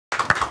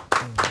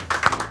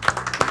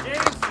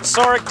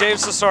Sasoric, Dave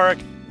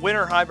Sasoric.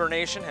 Winter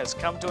hibernation has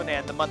come to an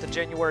end. The month of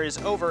January is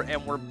over,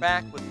 and we're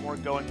back with more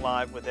Going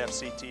Live with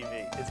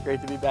FCTV. It's great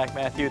to be back,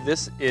 Matthew.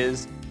 This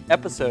is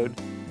episode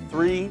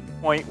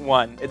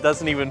 3.1. It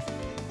doesn't even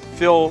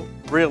feel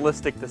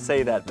realistic to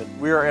say that, but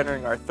we are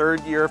entering our third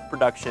year of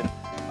production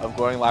of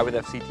Going Live with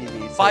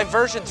FCTV. So by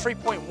version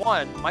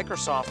 3.1,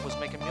 Microsoft was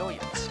making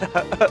millions.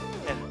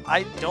 And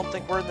I don't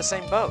think we're in the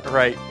same boat.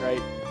 Right.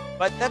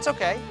 But that's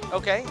okay.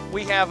 Okay,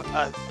 we have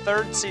a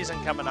third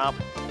season coming up.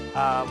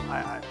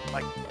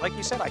 Like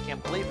you said, I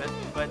can't believe it,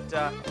 but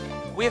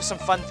we have some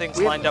fun things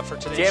lined up for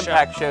today's show.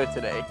 Jam-packed show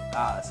today.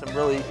 Some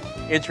really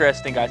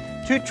interesting guys.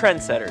 Two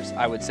trendsetters,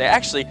 I would say.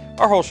 Actually,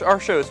 our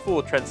show is full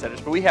of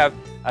trendsetters, but we have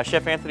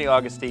Chef Anthony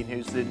Augustine,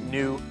 who's the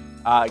new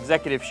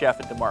executive chef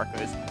at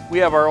DeMarco's. We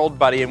have our old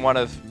buddy and one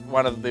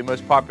of the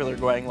most popular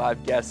Going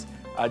Live guests,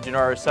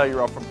 Gennaro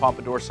Cellural from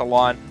Pompadour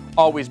Salon,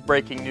 always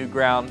breaking new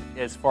ground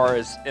as far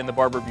as in the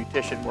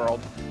barber-beautician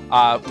world.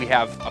 We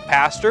have a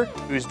pastor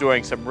who's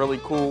doing some really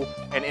cool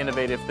and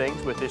innovative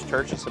things with his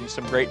church and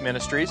some great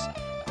ministries.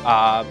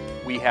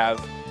 We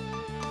have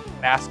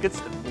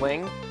baskets that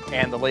bling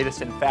and the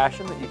latest in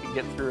fashion that you can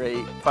get through a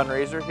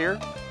fundraiser here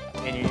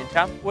in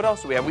Uniontown. What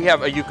else do we have? We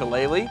have a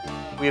ukulele.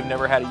 We have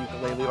never had a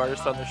ukulele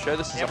artist on the show.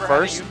 This is a first.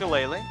 Never had a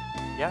ukulele.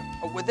 Yeah.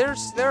 Well, there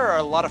are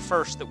a lot of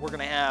firsts that we're going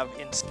to have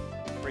in season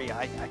 3.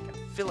 I can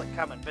feel it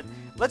coming. But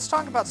let's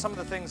talk about some of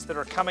the things that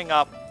are coming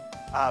up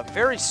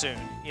very soon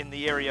in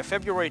the area.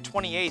 February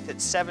 28th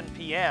at 7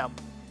 p.m.,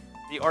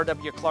 the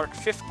R.W. Clark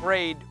 5th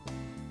grade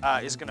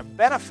is going to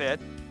benefit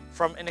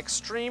from an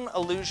Extreme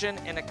Illusion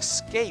and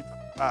Escape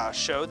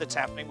show that's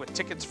happening with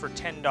tickets for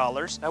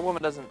 $10. That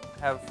woman doesn't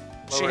have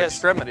lower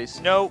extremities.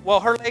 No, well,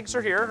 her legs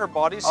are here, her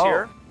body's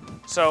here.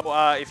 So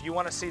if you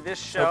want to see this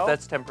show... Hope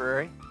that's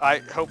temporary.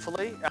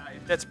 Hopefully.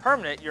 If that's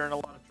permanent, you're in a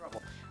lot of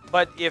trouble.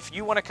 But if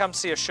you want to come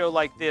see a show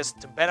like this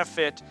to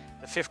benefit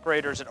the 5th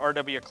graders at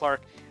R.W.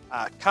 Clark,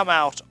 come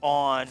out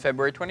on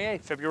February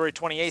 28th. February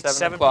 28th,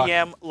 7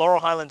 p.m., Laurel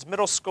Highlands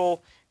Middle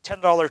School.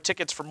 $10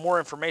 tickets. For more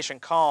information,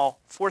 call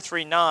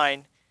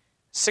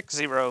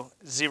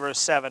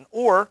 439-6007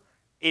 or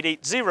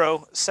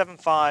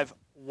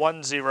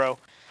 880-7510.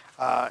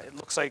 It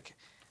looks like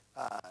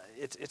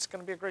it's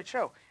going to be a great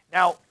show.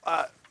 Now,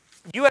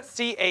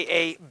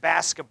 USCAA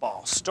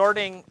basketball.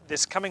 Starting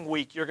this coming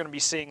week, you're going to be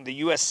seeing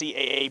the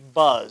USCAA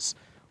Buzz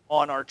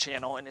on our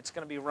channel, and it's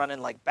going to be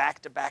running like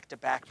back to back to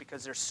back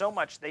because there's so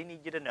much they need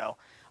you to know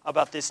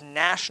about this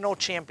national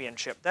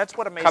championship. That's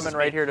what amazes me. Coming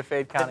right here to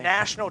Fayette County. The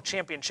national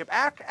championship.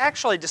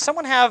 Actually, does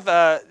someone have,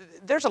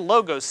 there's a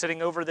logo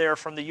sitting over there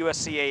from the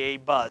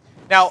USCAA Buzz.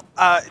 Now,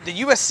 the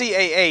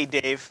USCAA,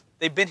 Dave,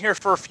 they've been here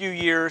for a few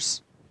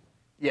years.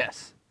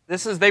 Yes.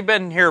 They've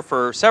been here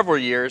for several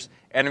years,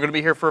 and they're going to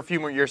be here for a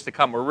few more years to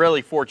come. We're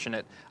really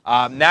fortunate.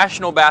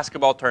 National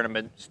basketball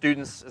tournament.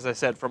 Students, as I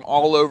said, from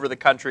all over the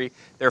country,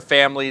 their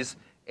families,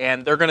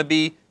 and they're going to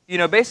be,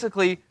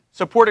 basically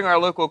supporting our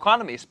local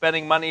economy,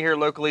 spending money here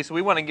locally. So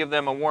we want to give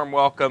them a warm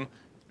welcome,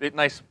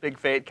 nice big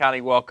Fayette County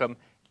welcome.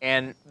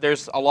 And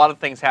there's a lot of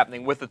things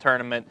happening with the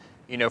tournament.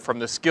 From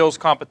the skills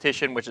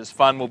competition, which is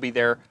fun, we'll be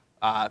there.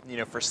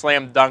 For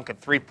slam dunk and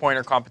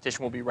three-pointer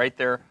competition, we'll be right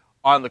there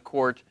on the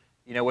court.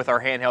 With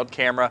our handheld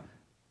camera,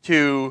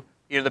 to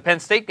the Penn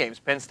State games.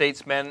 Penn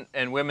State's men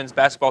and women's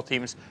basketball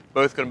teams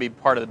both going to be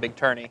part of the big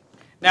tourney.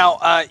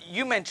 Now,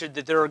 you mentioned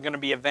that there are going to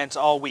be events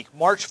all week.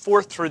 March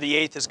 4th through the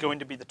 8th is going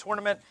to be the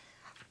tournament.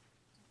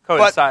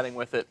 Coinciding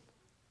with it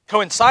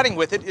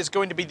is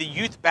going to be the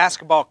Youth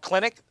Basketball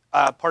Clinic,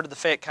 part of the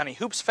Fayette County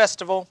Hoops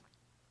Festival.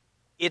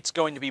 It's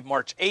going to be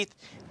March 8th,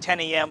 10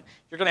 a.m.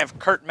 You're going to have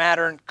Kurt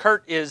Mattern.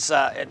 Kurt is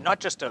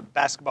not just a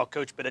basketball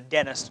coach, but a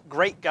dentist.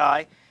 Great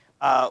guy.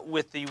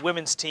 With the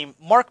women's team,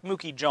 Mark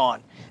Mookie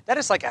John. That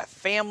is like a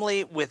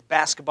family with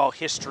basketball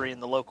history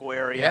in the local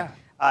area.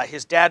 Yeah.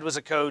 His dad was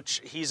a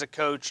coach. He's a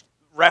coach.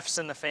 Refs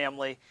in the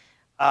family.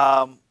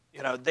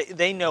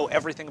 They know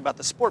everything about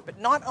the sport.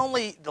 But not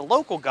only the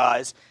local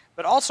guys,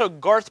 but also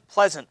Garth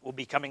Pleasant will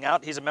be coming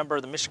out. He's a member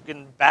of the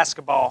Michigan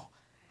Basketball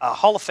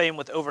Hall of Fame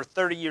with over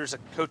 30 years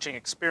of coaching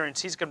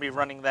experience. He's going to be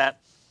running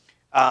that.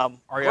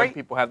 Our young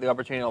people have the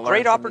opportunity to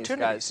learn from these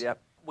guys. Yep.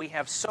 We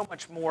have so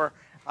much more.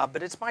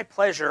 But it's my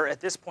pleasure at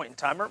this point in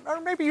time,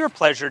 or maybe your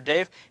pleasure,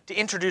 Dave, to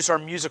introduce our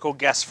musical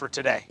guest for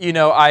today.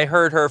 I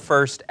heard her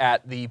first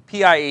at the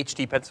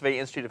PIHT,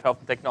 Pennsylvania Institute of Health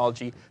and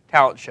Technology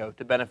Talent Show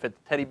to benefit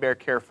the Teddy Bear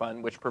Care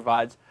Fund, which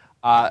provides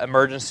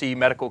emergency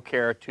medical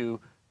care to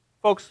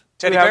folks.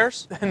 Teddy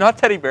bears? Not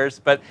teddy bears,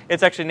 but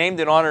it's actually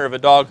named in honor of a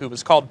dog who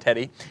was called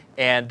Teddy,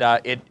 and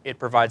it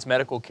provides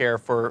medical care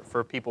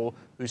for people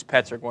whose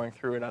pets are going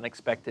through an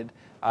unexpected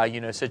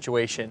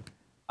situation.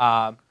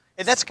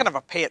 And that's kind of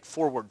a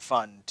pay-it-forward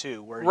fund,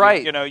 too, where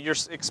you're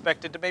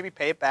expected to maybe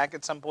pay it back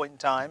at some point in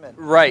time. And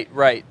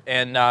Right.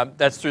 And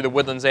that's through the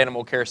Woodlands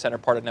Animal Care Center,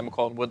 part of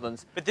Nemacolin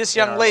Woodlands. But this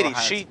young lady,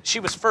 she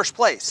was first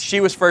place. She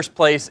was first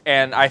place,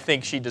 and I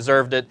think she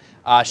deserved it.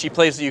 She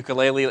plays the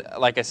ukulele,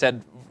 like I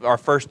said, our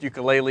first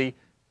ukulele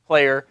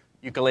player,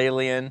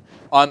 ukulelean,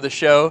 on the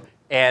show.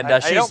 And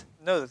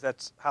know that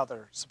that's how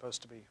they're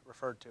supposed to be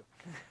referred to.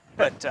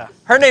 But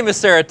her name is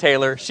Sarah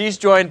Taylor. She's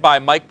joined by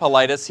Mike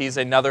Politis.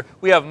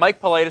 We have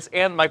Mike Politis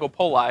and Michael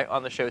Poli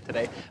on the show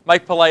today.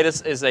 Mike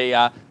Politis is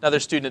another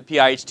student at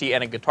PIHT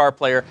and a guitar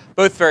player,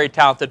 both very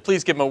talented.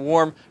 Please give them a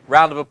warm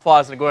round of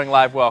applause and a going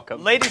live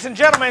welcome. ladies and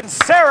gentlemen,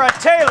 Sarah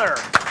Taylor.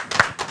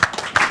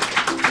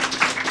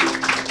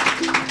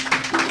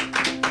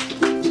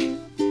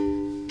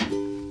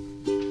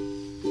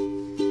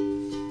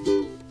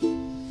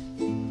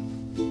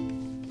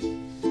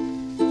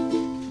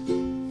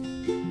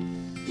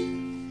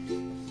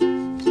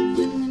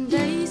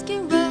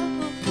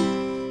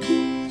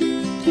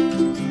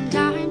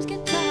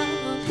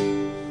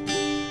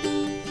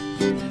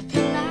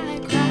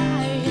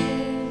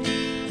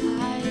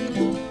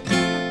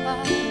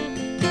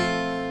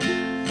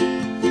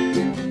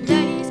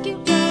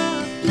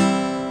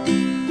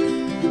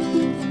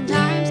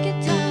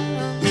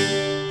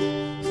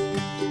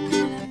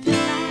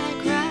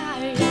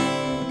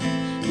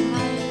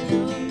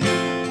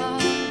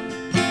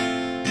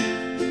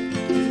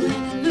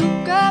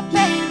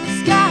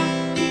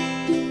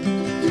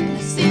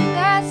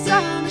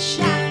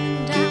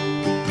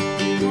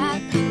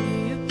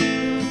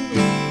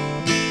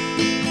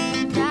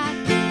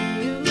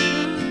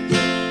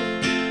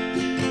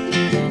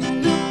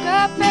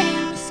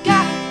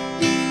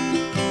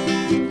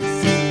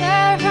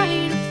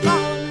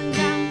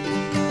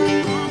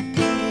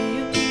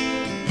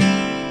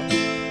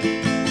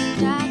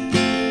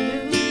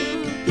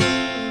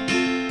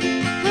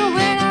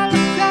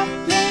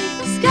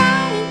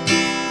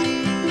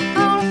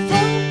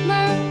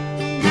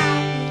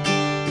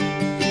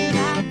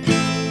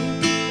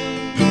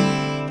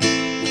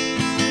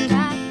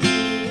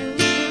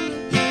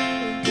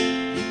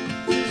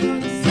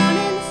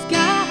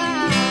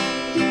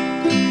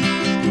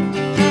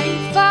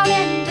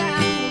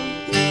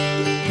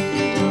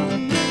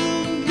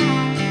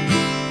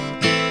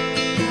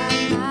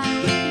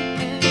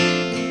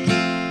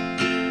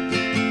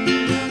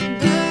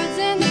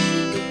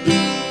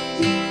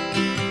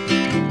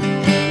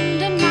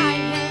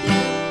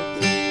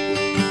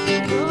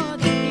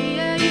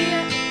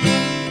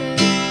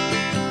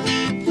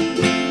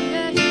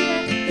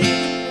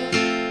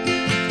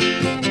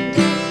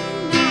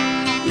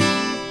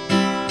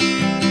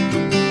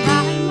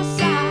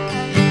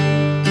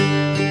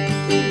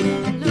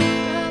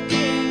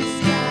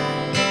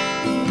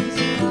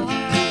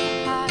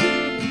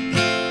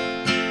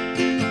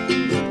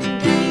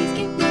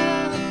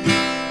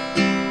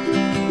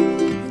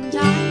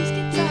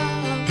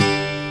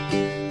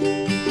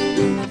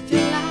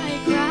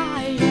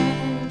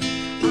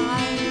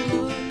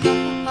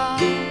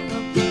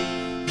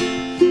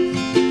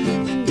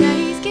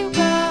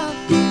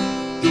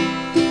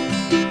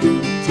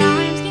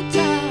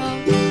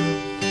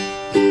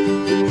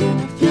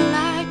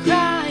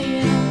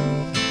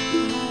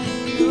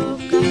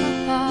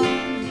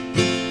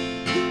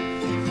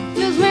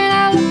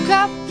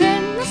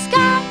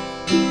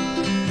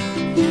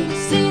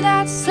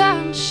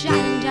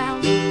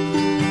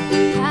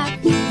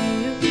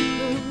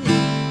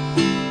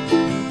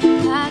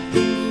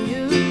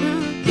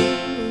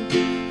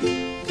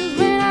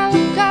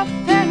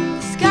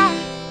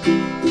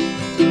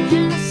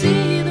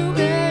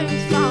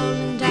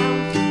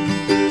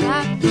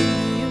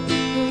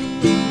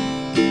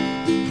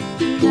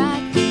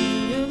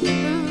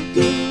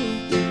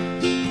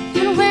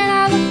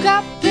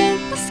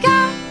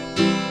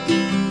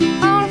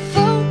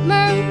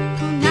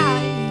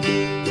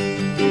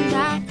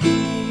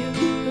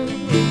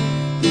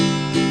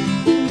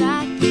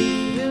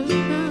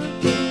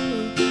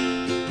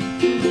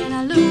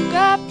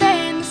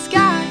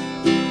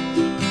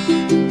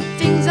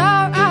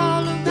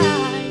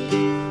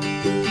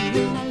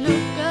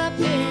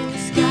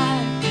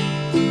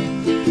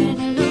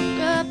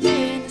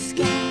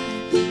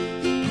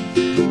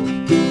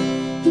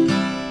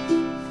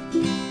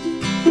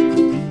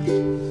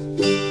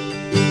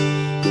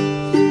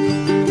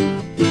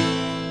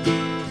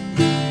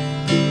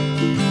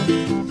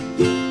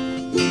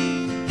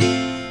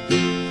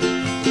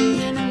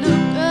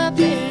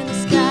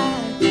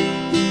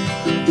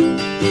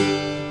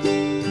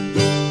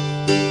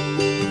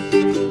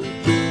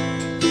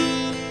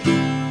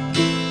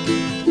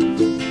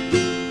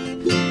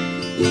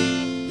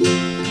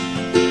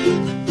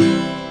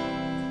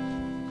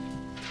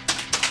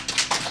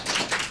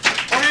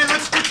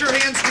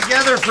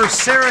 For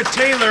Sarah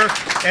Taylor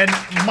and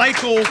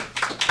Michael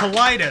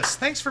Politis.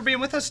 Thanks for being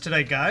with us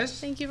today, guys.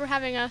 Thank you for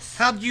having us.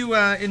 How did you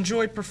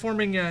enjoy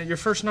performing your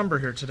first number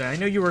here today? I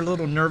know you were a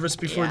little nervous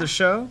before the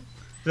show.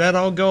 Did that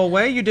all go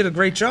away? You did a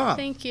great job.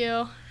 Thank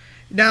you.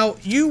 Now,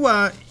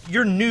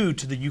 you're new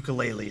to the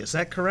ukulele, is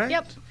that correct?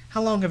 Yep.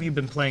 How long have you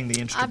been playing the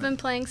instrument? I've been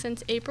playing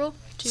since April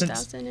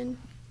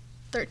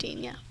 2013,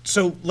 yeah.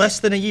 So less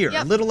than a year,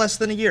 Yep. a little less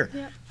than a year.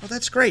 Yep. Well,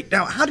 that's great.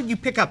 Now, how did you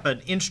pick up an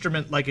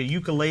instrument like a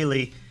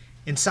ukulele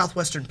in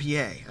southwestern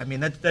PA. I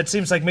mean, that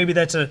seems like maybe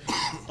that's a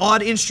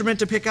odd instrument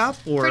to pick up,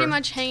 or Pretty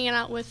much hanging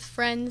out with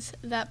friends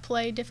that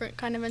play different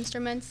kind of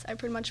instruments. I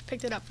pretty much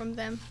picked it up from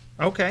them.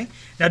 Okay.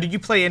 Now, did you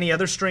play any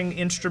other string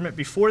instrument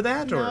before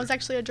that? No, or? I was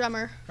actually a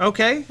drummer.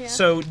 Okay. Yeah.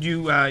 So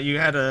you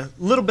had a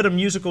little bit of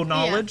musical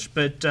knowledge,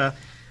 but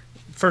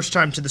first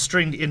time to the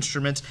stringed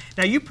instruments.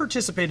 Now, you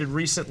participated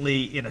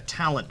recently in a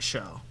talent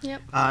show.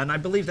 Yep. And I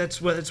believe that's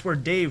where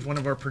Dave, one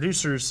of our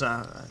producers,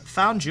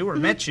 found you or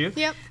met you.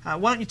 Yep.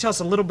 Why don't you tell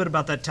us a little bit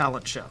about that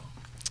talent show?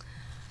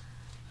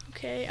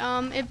 Okay.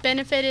 It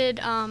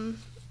benefited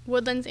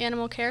Woodlands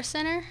Animal Care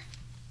Center,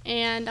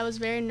 and I was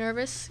very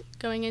nervous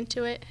going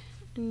into it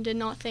and did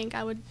not think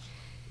I would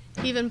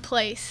even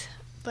place,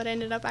 but I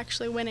ended up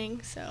actually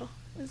winning, so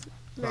it was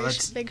a very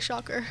big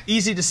shocker.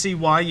 Easy to see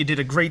why. You did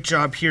a great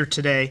job here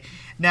today.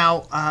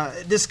 Now,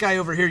 this guy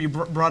over here you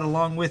brought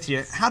along with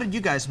you, how did you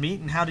guys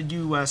meet and how did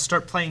you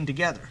start playing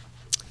together?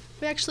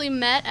 We actually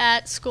met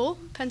at school,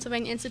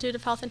 Pennsylvania Institute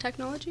of Health and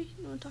Technology.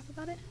 You want to talk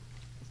about it?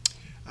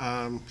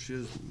 She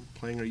was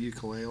playing her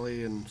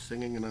ukulele and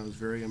singing, and I was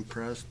very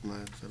impressed, and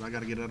I said, I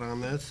got to get in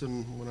on this,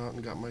 and went out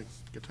and got my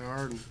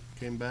guitar and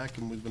came back,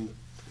 and we've been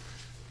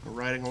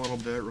writing a little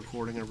bit,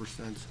 recording ever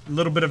since. A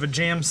little bit of a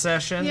jam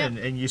session, Yep.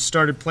 and you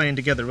started playing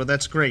together. Well,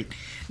 that's great.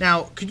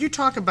 Now, could you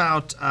talk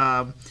about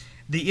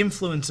the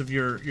influence of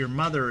your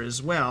mother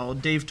as well?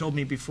 Dave told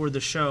me before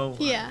the show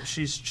Yeah.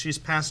 she's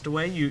passed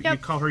away. You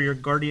Yep. call her your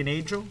guardian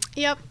angel?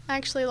 Yep, I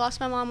actually lost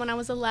my mom when I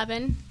was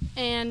 11,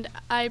 and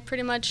I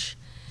pretty much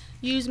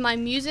use my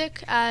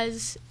music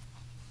as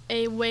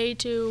a way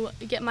to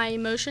get my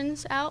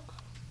emotions out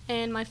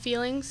and my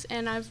feelings,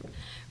 and I've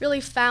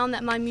really found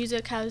that my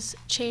music has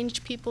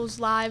changed people's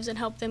lives and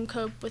helped them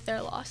cope with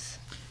their loss.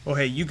 Well,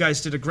 hey, you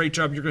guys did a great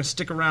job. You're going to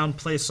stick around,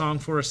 play a song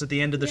for us at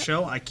the end of the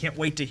show. I can't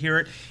wait to hear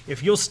it.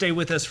 If you'll stay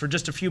with us for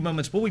just a few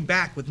moments, we'll be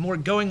back with more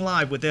Going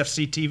Live with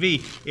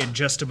FCTV in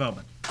just a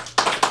moment.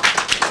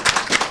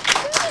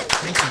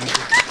 Thank you.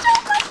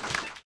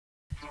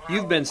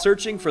 You've been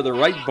searching for the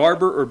right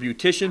barber or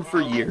beautician for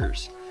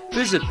years.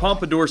 Visit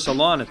Pompadour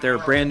Salon at their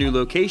brand new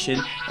location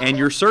and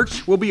your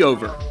search will be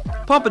over.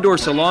 Pompadour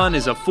Salon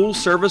is a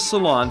full-service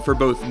salon for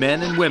both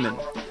men and women.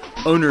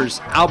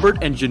 Owners Albert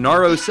and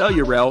Gennaro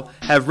Cellurel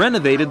have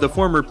renovated the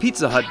former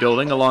Pizza Hut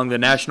building along the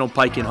National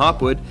Pike in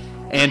Hopwood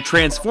and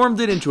transformed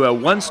it into a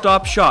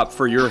one-stop shop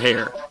for your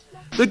hair.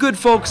 The good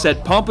folks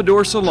at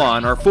Pompadour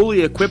Salon are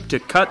fully equipped to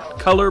cut,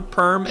 color,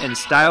 perm, and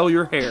style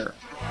your hair.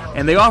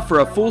 And they offer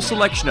a full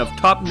selection of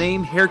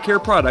top-name hair care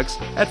products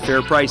at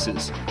fair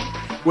prices.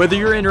 Whether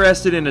you're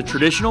interested in a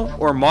traditional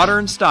or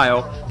modern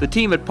style, the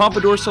team at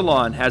Pompadour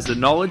Salon has the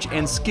knowledge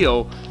and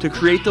skill to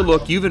create the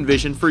look you've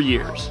envisioned for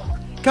years.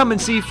 Come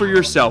and see for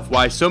yourself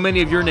why so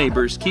many of your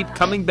neighbors keep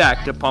coming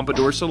back to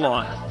Pompadour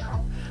Salon.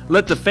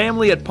 Let the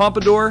family at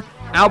Pompadour,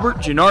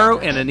 Albert, Gennaro,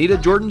 and Anita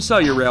Jordan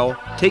Cellurel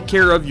take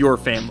care of your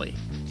family.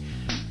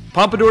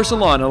 Pompadour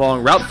Salon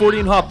along Route 40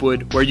 in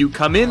Hopwood, where you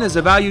come in as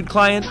a valued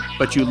client,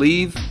 but you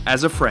leave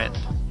as a friend.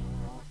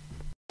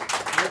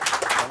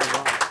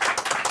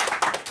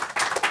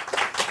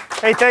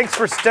 Hey, thanks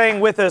for staying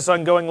with us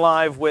on Going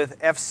Live with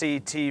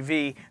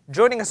FCTV.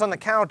 Joining us on the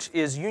couch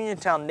is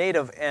Uniontown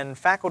native and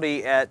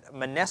faculty at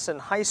Monessen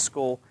High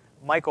School,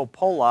 Michael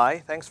Poli.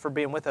 Thanks for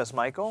being with us,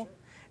 Michael.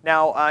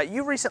 Now,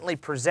 you recently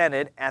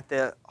presented at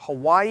the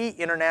Hawaii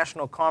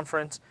International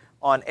Conference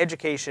on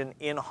Education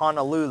in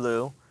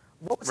Honolulu.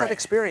 What was that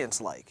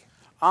experience like?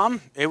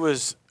 It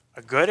was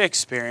a good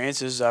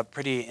experience. It was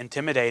pretty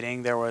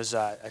intimidating. There was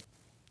a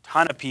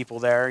ton of people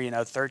there,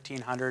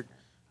 1,300,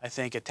 I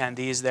think,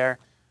 attendees there.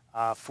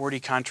 40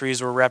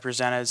 countries were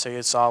represented, so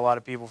you saw a lot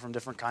of people from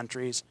different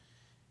countries.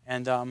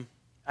 And,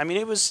 I mean,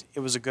 it was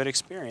a good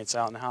experience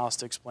out in the house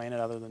to explain it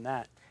other than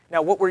that.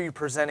 Now, what were you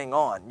presenting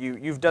on?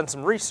 You've done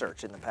some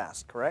research in the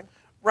past, correct?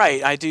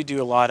 Right. I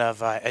do a lot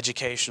of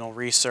educational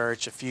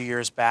research. A few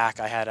years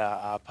back, I had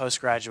a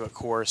postgraduate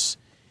course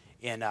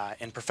in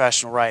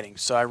professional writing.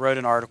 So I wrote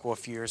an article a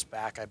few years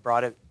back. I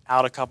brought it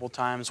out a couple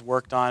times,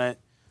 worked on it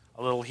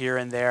a little here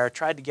and there,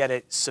 tried to get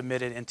it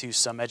submitted into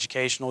some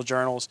educational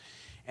journals,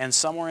 and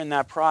somewhere in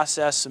that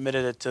process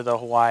submitted it to the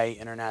Hawaii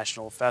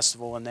International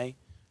Festival, and they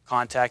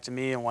contacted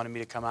me and wanted me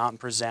to come out and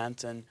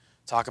present and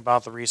talk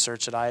about the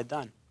research that I had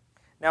done.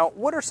 Now,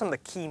 what are some of the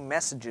key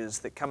messages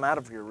that come out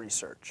of your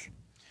research?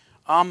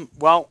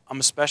 Well, I'm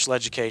a special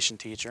education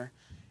teacher.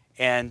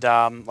 And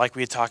like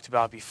we had talked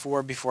about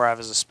before I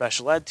was a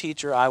special ed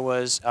teacher, I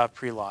was a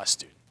pre-law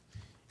student.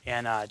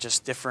 And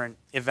just different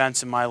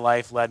events in my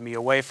life led me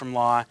away from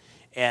law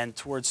and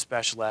towards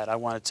special ed. I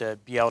wanted to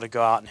be able to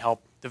go out and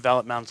help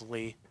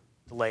developmentally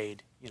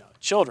delayed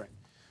children.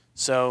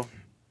 So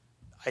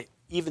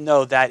even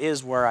though that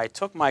is where I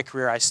took my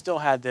career, I still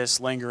had this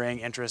lingering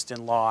interest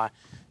in law.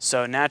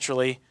 So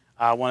naturally,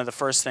 one of the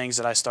first things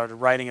that I started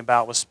writing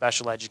about was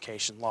special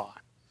education law.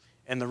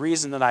 And the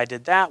reason that I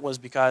did that was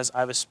because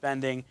I was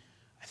spending,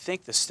 I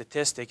think the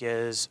statistic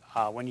is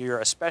when you're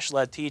a special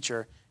ed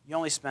teacher, you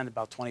only spend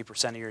about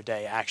 20% of your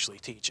day actually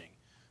teaching.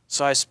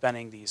 So I was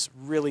spending these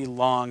really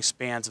long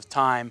spans of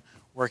time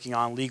working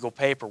on legal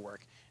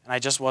paperwork. And and I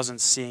just wasn't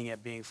seeing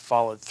it being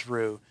followed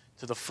through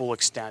to the full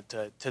extent,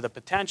 to the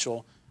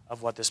potential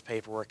of what this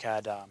paperwork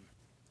had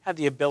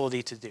the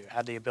ability to do,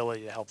 had the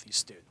ability to help these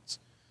students.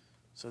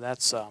 So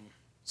that's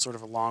sort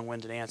of a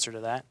long-winded answer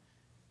to that.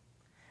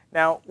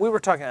 Now, we were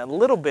talking a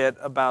little bit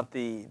about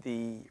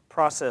the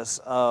process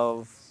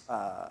of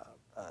a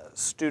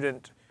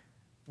student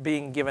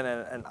being given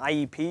an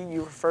IEP,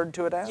 you referred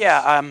to it as?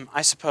 Yeah,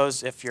 I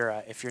suppose if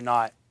you're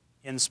not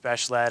in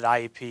special ed,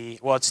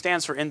 IEP, well, it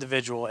stands for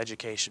Individual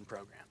Education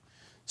Program.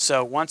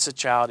 So once a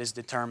child is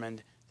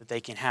determined that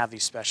they can have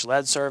these special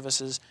ed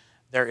services,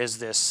 there is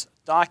this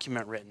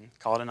document written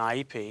called an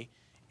IEP,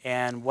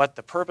 and what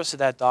the purpose of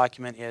that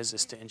document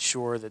is to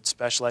ensure that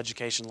special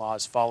education law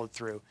is followed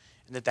through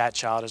and that that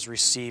child is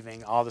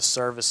receiving all the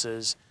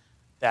services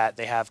that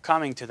they have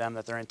coming to them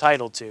that they're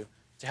entitled to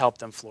help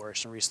them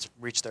flourish and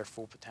reach their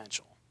full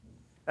potential.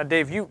 Now,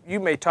 Dave, you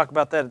may talk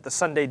about that at the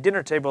Sunday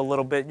dinner table a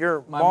little bit.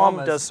 Your My mom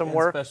is does some in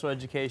work. special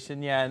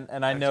education, yeah,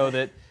 and I know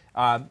that,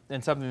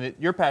 and something that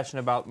you're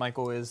passionate about,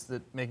 Michael, is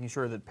that making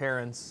sure that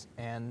parents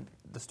and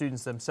the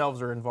students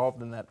themselves are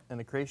involved in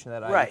the creation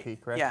of that IEP,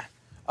 correct? Yeah.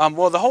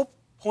 Well, the whole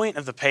point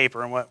of the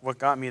paper and what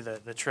got me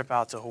the trip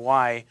out to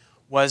Hawaii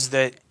was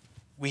that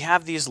we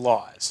have these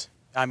laws.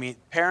 I mean,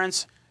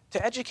 parents,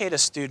 to educate a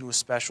student with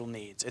special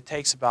needs, it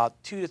takes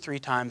about 2 to 3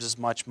 times as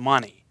much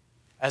money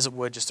as it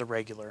would just a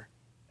regular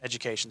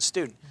education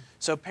student.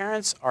 So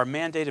parents are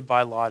mandated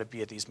by law to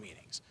be at these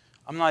meetings.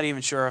 I'm not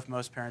even sure if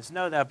most parents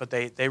know that, but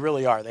they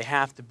really are. They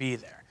have to be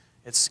there.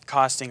 It's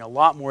costing a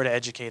lot more to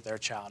educate their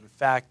child. In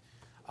fact,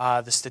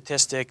 the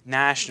statistic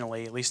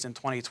nationally, at least in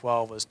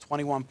 2012, was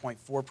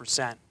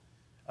 21.4%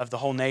 of the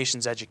whole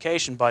nation's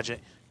education budget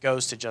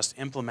goes to just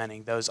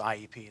implementing those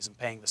IEPs and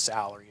paying the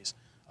salaries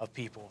of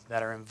people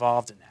that are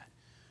involved in that.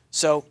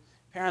 So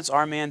parents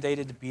are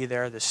mandated to be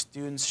there. The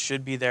students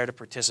should be there to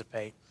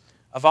participate.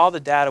 Of all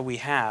the data we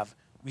have,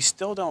 we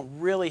still don't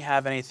really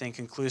have anything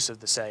conclusive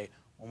to say,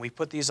 when we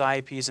put these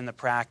IEPs into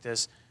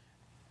practice,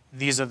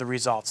 these are the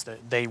results,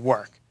 that they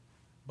work.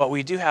 But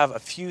we do have a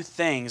few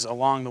things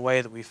along the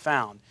way that we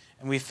found,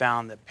 and we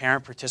found that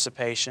parent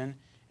participation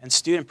and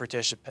student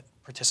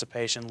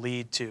participation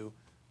lead to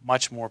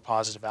much more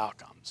positive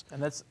outcomes.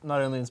 And that's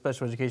not only in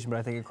special education, but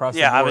I think across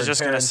the board. Yeah, I was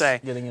just going to parents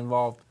say, getting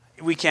involved.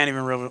 We can't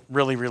even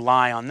really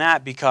rely on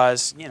that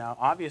because, you know,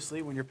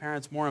 obviously when your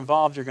parent's more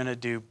involved, you're going to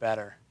do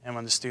better. And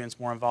when the student's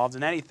more involved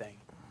in anything,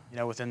 you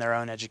know, within their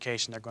own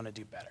education, they're going to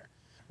do better.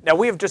 Now,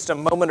 we have just a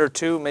moment or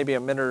two, maybe a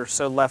minute or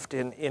so left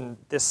in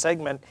this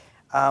segment.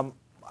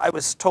 I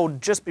was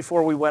told just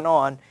before we went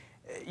on,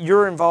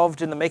 you're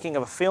involved in the making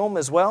of a film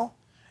as well?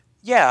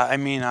 Yeah, I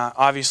mean,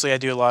 obviously I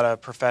do a lot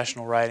of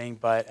professional writing,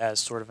 but as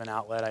sort of an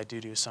outlet, I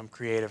do some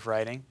creative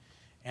writing.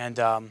 And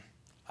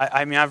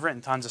I mean, I've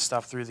written tons of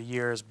stuff through the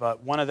years,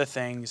 but one of the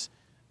things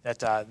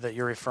that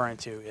you're referring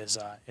to is,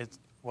 it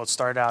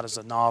started out as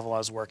a novel I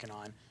was working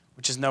on,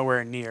 which is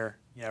nowhere near,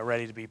 you know,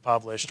 ready to be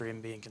published or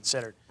even being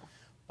considered.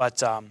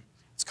 But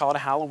it's called A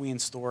Halloween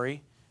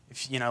Story,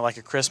 you know, like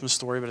a Christmas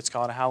story, but it's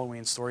called A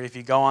Halloween Story. If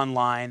you go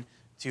online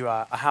to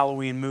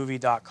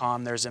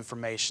ahalloweenmovie.com, there's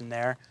information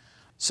there.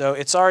 So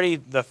it's already,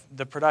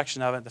 the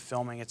production of it, the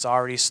filming, it's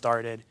already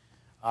started.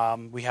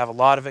 We have a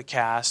lot of it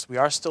cast. We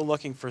are still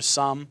looking for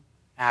some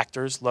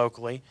actors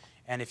locally,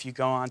 and if you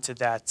go on to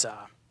that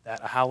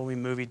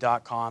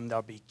ahalloweenmovie.com,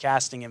 there'll be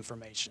casting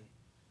information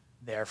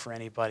there for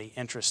anybody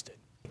interested.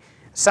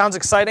 Sounds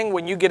exciting.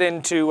 When you get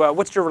into,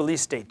 what's your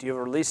release date? Do you have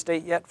a release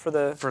date yet for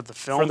the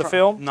film? For the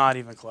film? Not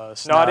even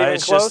close. Not even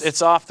close?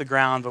 It's off the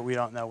ground, but we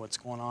don't know what's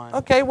going on.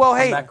 Okay, well,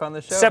 hey, back on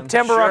the show.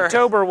 September, Sure.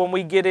 October, when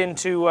we get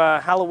into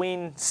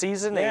Halloween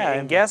season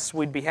and guests,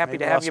 we'd be happy Maybe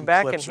to we'll have you some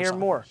back clips and or hear something.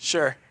 more.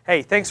 Sure.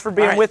 Hey, thanks for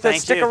being All right, with us.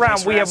 thank Stick you. around.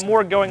 Thanks for We have asking.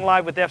 more Going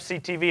Live with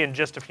FCTV in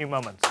just a few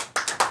moments.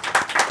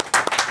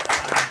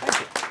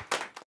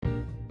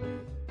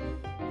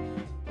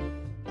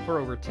 For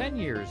over 10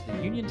 years,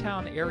 the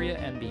Uniontown area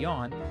and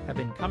beyond have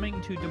been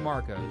coming to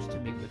DeMarco's to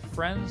meet with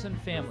friends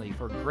and family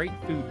for great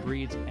food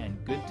breeds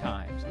and good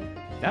times.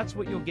 That's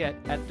what you'll get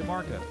at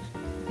DeMarco's.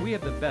 We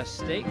have the best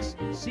steaks,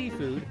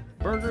 seafood,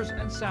 burgers,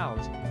 and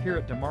salads here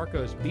at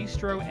DeMarco's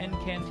Bistro and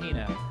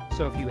Cantina.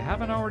 So if you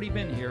haven't already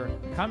been here,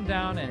 come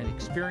down and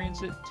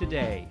experience it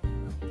today.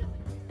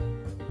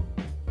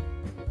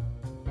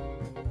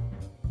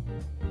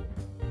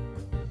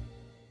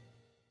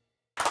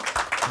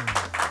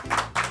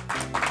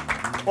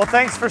 Well,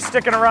 thanks for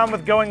sticking around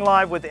with Going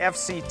Live with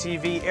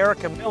FCTV.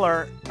 Erica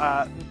Miller,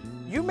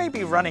 you may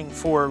be running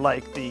for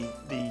like the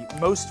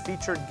most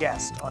featured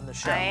guest on the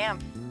show. I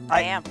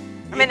am.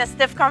 I'm in a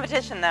stiff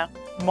competition though.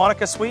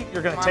 Monica Sweet,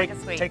 you're going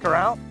to take her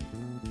out?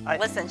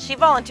 Listen, she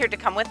volunteered to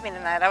come with me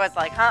tonight. I was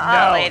like,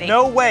 no, lady.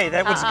 No way.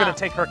 That was going to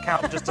take her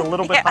count just a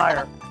little bit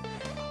higher.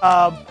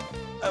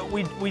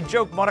 We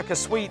joke Monica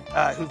Sweet,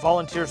 who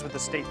volunteers with the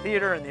State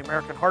Theater and the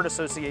American Heart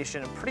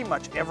Association, and pretty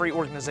much every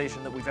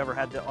organization that we've ever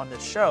had on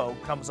this show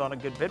comes on a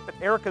good bit, but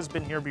Erica's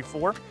been here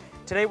before.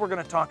 Today we're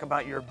going to talk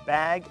about your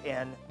Bag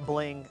and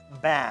Bling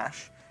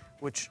Bash,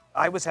 which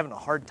I was having a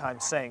hard time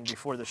saying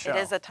before the show. It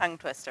is a tongue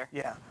twister.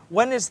 Yeah.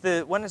 When is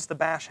the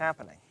bash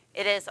happening?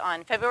 It is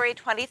on February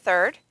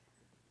 23rd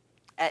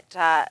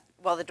at,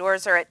 well, the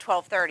doors are at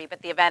 12:30,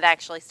 but the event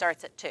actually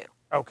starts at 2.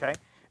 Okay.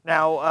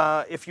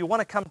 Now, if you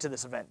want to come to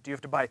this event, do you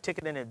have to buy a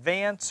ticket in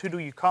advance? Who do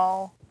you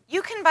call?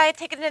 You can buy a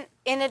ticket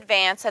in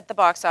advance at the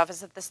box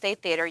office at the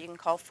State Theater. You can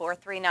call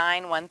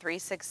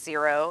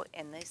 439-1360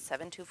 in the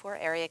 724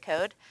 area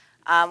code.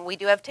 We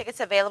do have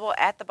tickets available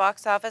at the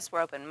box office.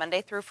 We're open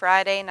Monday through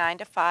Friday, 9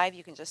 to 5.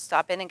 You can just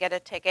stop in and get a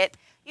ticket.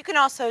 You can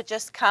also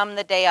just come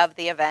the day of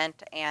the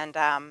event and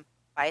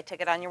buy a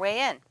ticket on your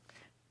way in.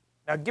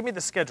 Now, give me the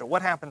schedule.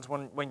 What happens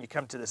when you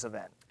come to this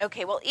event?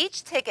 Okay, well,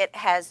 each ticket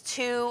has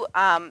 2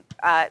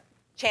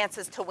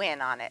 chances to win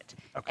on it.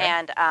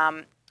 Okay.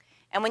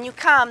 And when you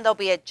come, there'll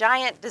be a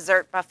giant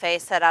dessert buffet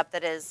set up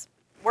that is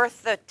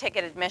worth the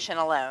ticket admission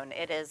alone.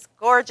 It is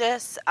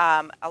gorgeous.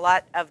 A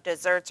lot of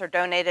desserts are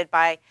donated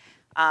by,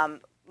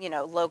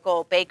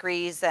 local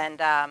bakeries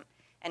and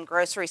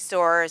grocery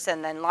stores,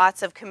 and then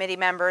lots of committee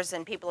members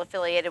and people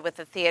affiliated with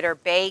the theater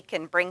bake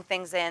and bring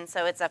things in.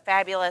 So it's a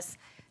fabulous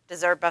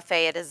dessert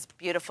buffet. It is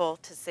beautiful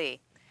to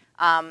see.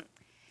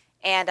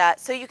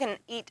 So you can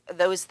eat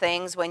those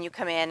things when you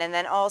come in. And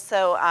then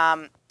also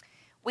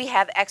we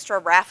have extra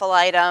raffle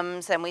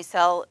items, and we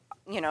sell,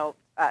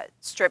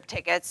 strip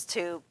tickets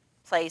to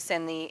place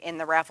in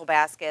the raffle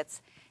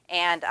baskets.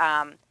 And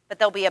but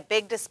there'll be a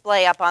big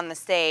display up on the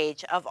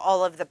stage of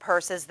all of the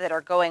purses that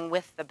are going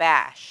with the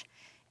bash,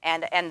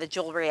 and the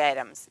jewelry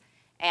items.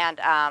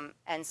 And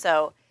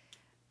so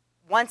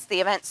once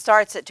the event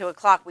starts at 2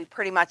 o'clock, we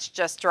pretty much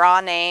just draw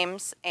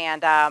names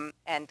and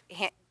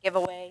give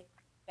away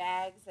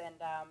bags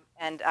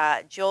and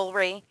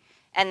jewelry.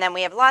 And then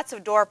we have lots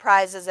of door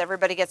prizes.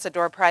 Everybody gets a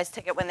door prize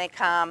ticket when they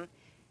come.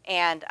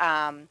 And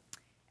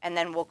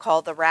then we'll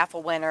call the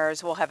raffle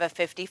winners. We'll have a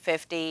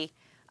 50-50.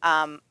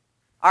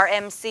 Our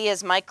MC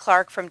is Mike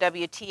Clark from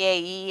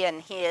WTAE,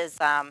 and he is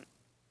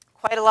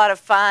quite a lot of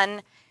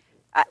fun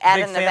at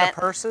an event. Big fan of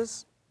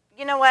purses?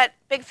 You know what?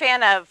 Big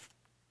fan of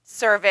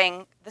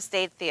serving the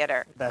State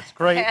Theater. That's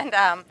great.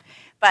 And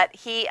but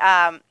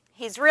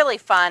he's really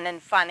fun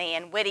and funny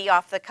and witty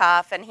off the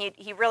cuff, and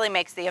he really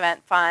makes the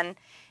event fun.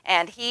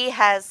 And he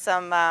has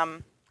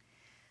some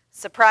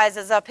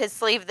surprises up his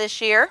sleeve this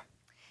year,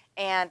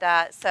 and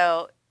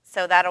so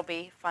that'll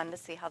be fun to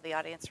see how the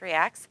audience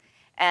reacts.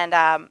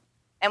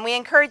 And we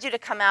encourage you to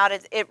come out.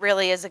 It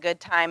really is a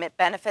good time. It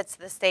benefits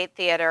the State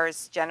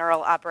Theater's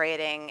general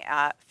operating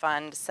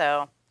fund,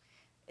 so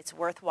it's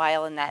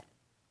worthwhile in that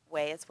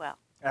way as well.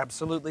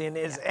 Absolutely, and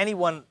as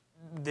anyone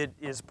that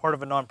is part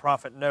of a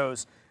nonprofit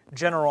knows,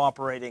 general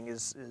operating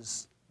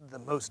is the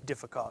most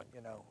difficult.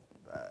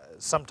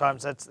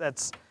 Sometimes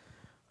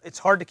it's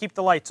hard to keep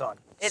the lights on.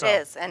 It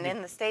is, and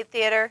in the State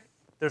Theater,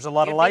 there's a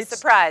lot of you'd lights. be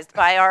surprised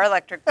by our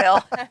electric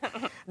bill.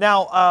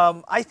 Now,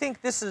 I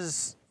think this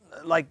is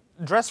like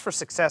Dress for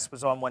Success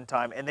was on one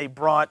time, and they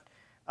brought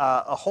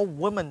a whole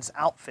woman's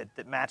outfit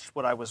that matched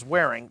what I was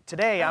wearing.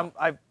 Today, I'm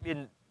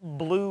in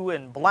blue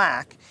and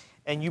black,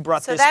 and you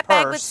brought So this that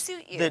purse bag would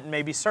suit you. that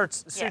maybe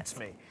suits Yes.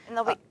 me. And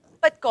there'll be,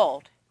 but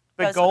gold.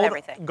 But goes with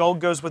everything. gold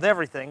goes with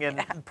everything,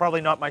 and probably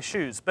not my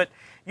shoes. But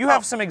you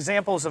have some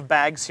examples of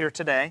bags here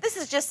today. This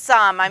is just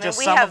some. I mean, Just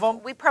we some have of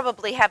 'em? we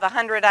probably have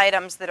 100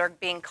 items that are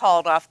being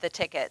called off the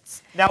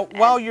tickets. Now,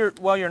 while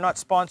you're not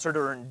sponsored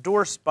or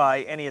endorsed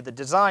by any of the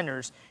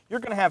designers,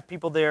 you're going to have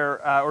people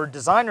there or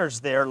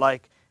designers there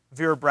like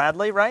Vera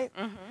Bradley, right?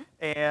 Mm-hmm.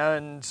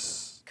 And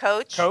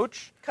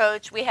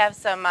Coach. We have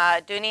some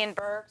Dooney and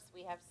Burks.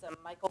 We have some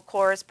Michael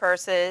Kors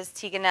purses,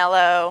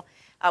 Tiganello.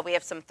 We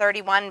have some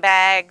 31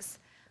 bags.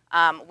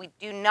 We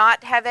do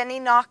not have any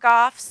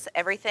knockoffs.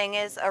 Everything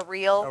is a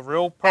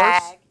real purse.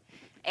 bag.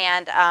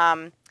 And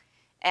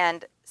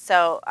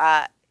so,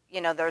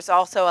 there's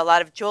also a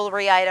lot of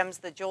jewelry items.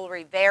 The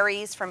jewelry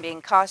varies from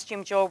being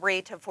costume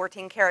jewelry to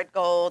 14-karat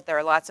gold. There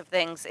are lots of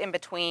things in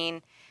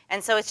between.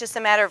 And so it's just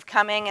a matter of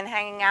coming and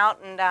hanging out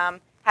and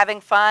having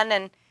fun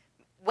and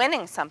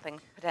winning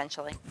something,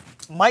 potentially.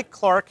 Mike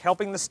Clark,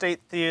 Helping the State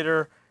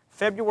Theater,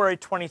 February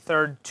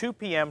 23rd, 2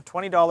 p.m.,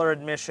 $20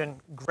 admission,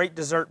 great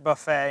dessert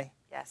buffet.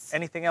 Yes.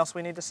 Anything else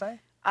we need to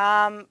say?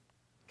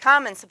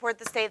 Come and support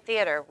the State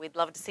Theater. We'd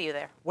love to see you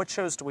there. What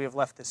shows do we have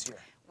left this year?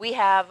 We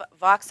have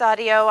Vox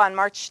Audio on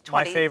March 22nd,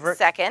 My favorite.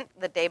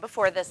 the day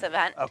before this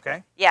event.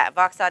 Okay. Yeah,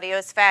 Vox Audio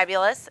is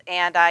fabulous,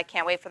 and I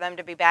can't wait for them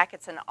to be back.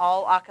 It's an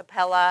all a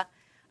cappella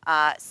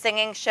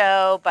singing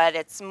show, but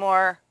it's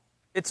more...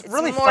 It's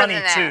really more funny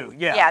than that. too.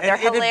 Yeah. Yeah, they're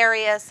And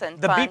hilarious and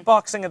the fun.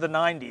 beatboxing of the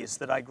 90s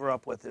that I grew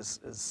up with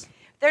is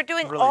They're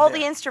doing really all there.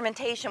 the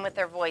instrumentation with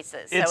their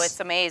voices, so it's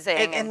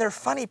amazing. And they're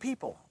funny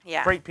people.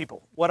 Yeah. Great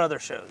people. What other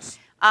shows?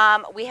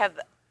 We have,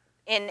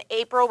 in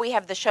April, we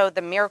have the show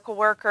The Miracle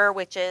Worker,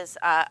 which is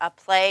a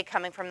play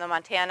coming from the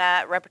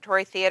Montana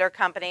Repertory Theater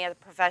Company, a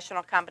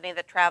professional company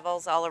that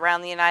travels all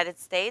around the United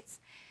States.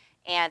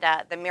 And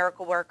The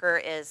Miracle Worker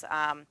is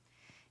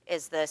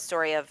the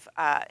story of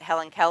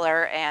Helen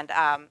Keller, and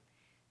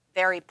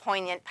very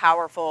poignant,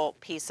 powerful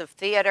piece of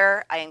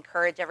theater. I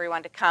encourage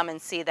everyone to come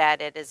and see that.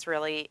 It is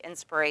really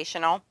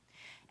inspirational.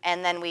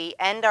 And then we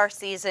end our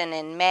season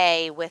in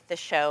May with the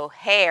show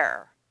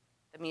Hair.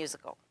 the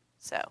musical.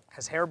 So.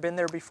 Has hair been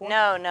there before?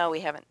 No, we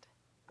haven't.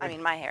 I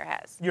mean, my hair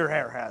has. Your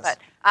hair has.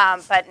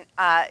 But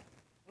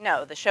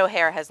no, the show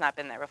hair has not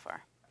been there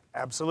before.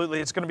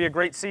 Absolutely. It's going to be a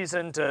great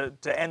season to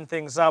end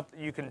things up.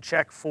 You can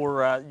check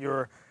for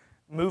your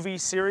movie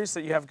series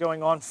that you have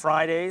going on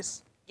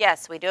Fridays.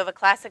 Yes, we do have a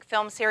classic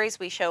film series.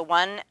 We show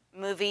one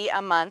movie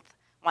a month,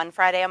 one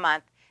Friday a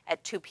month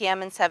at 2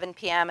 p.m. and 7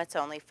 p.m. It's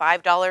only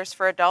 $5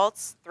 for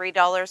adults,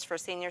 $3 for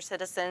senior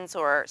citizens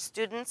or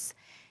students.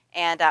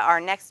 And our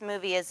next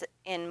movie is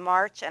in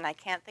March, and I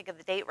can't think of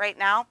the date right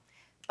now,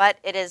 but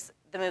it is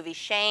the movie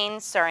Shane,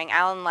 starring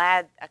Alan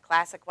Ladd, a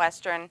classic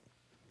Western.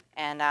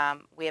 And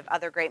we have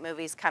other great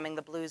movies coming.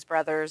 The Blues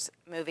Brothers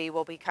movie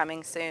will be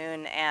coming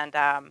soon, and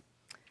The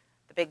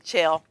Big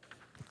Chill.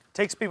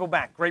 Takes people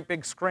back. Great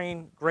big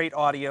screen, great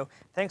audio.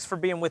 Thanks for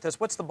being with us.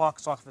 What's the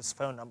box office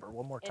phone number?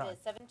 One more time. It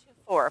is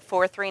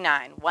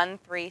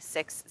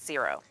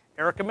 724-439-1360.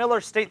 Erica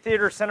Miller, State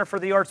Theater Center for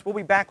the Arts. We'll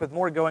be back with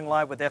more Going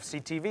Live with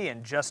FCTV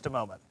in just a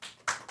moment.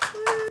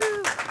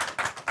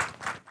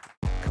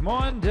 Come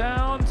on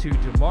down to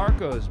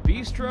DeMarco's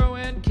Bistro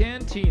and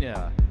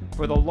Cantina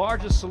for the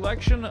largest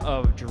selection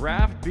of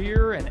draft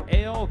beer and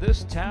ale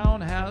this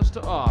town has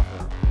to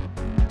offer.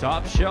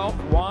 Top shelf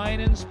wine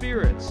and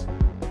spirits,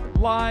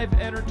 live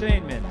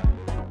entertainment,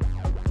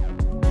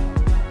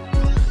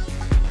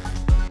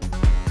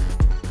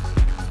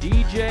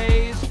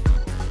 DJs,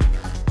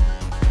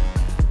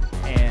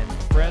 and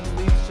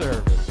friendly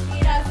service.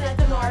 Meet us at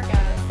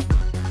DeMarco's.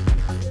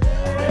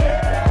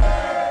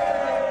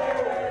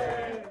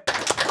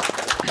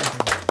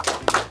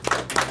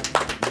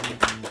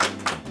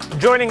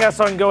 Joining us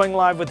on Going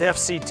Live with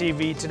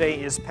FCTV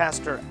today is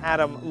Pastor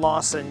Adam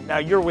Lawson. Now,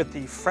 you're with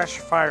the Fresh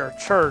Fire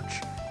Church,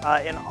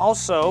 and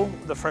also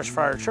the Fresh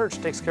Fire Church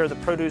takes care of the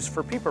Produce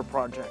for People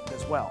project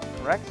as well,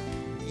 correct?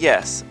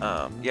 Yes.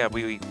 Yeah,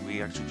 we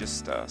actually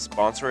just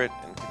sponsor it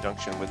in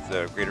conjunction with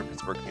the Greater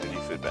Pittsburgh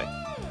Community Food Bank.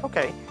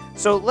 Okay,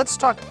 so let's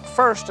talk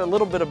first a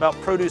little bit about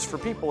Produce for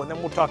People, and then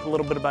we'll talk a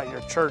little bit about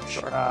your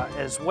church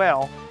as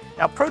well.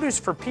 Now, Produce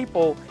for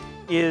People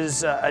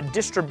is a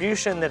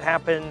distribution that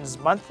happens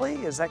monthly,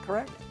 is that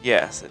correct?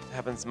 Yes, it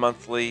happens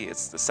monthly.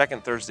 It's the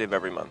second Thursday of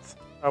every month.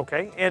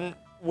 Okay, and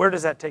where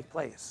does that take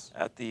place?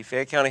 At the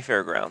Fayette County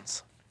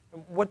Fairgrounds.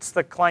 What's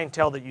the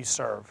clientele that you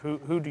serve?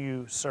 Who do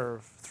you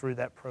serve through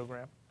that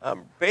program?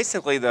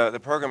 Basically, the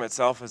program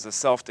itself is a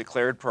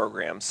self-declared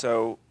program,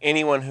 so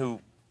anyone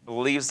who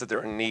believes that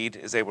they're in need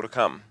is able to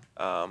come.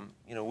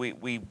 You know,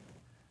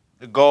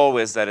 the goal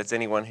is that it's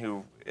anyone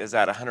who is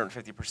at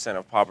 150%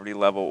 of poverty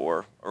level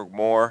or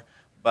more.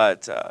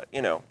 But,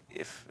 you know,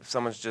 if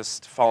someone's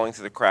just falling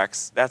through the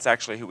cracks, that's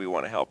actually who we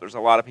want to help. There's a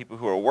lot of people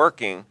who are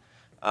working,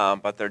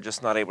 but they're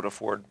just not able to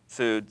afford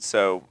food,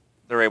 so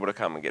they're able to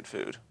come and get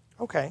food.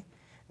 Okay.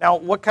 Now,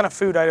 what kind of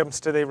food items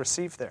do they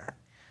receive there?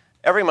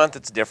 Every month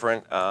it's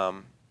different.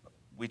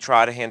 We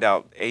try to hand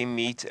out a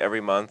meat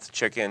every month,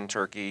 chicken,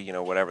 turkey, you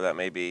know, whatever that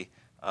may be.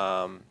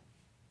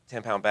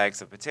 10-pound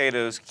bags of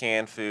potatoes,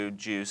 canned food,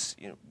 juice,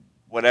 you know,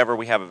 whatever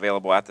we have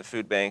available at the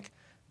food bank.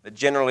 But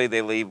generally,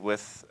 they leave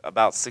with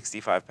about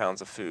 65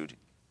 pounds of food,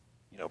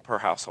 you know, per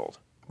household.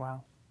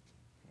 Wow.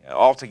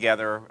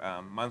 Altogether,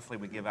 monthly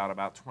we give out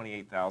about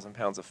 28,000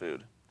 pounds of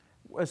food.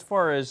 As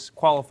far as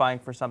qualifying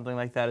for something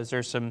like that, is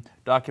there some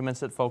documents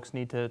that folks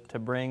need to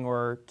bring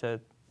or to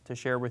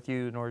share with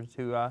you in order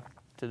to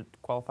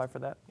qualify for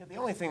that? Yeah, the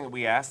only thing that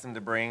we ask them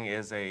to bring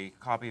is a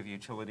copy of the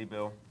utility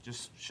bill,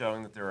 just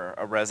showing that they're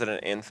a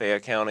resident in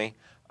Fayette County.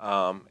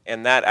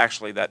 And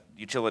that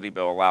utility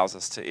bill allows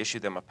us to issue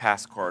them a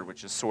pass card,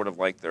 which is sort of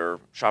like their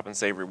Shop and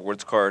Save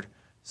rewards card,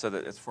 so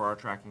that it's for our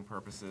tracking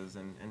purposes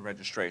and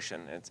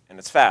registration. And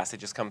it's fast. They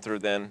just come through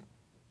then.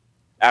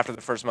 After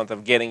the first month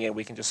of getting it,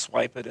 we can just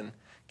swipe it and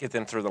get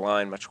them through the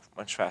line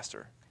much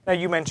faster. Now,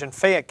 you mentioned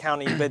Fayette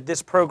County, but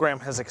this program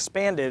has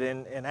expanded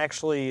and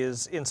actually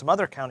is in some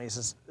other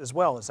counties as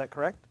well. Is that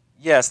correct?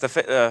 Yes,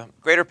 the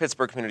Greater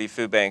Pittsburgh Community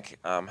Food Bank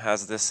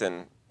has this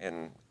in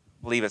I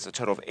believe it's a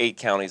total of 8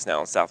 counties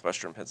now in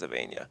southwestern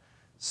Pennsylvania.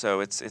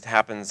 So it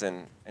happens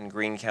in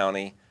Greene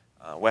County.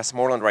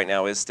 Westmoreland right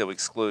now is still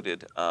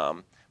excluded.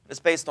 But it's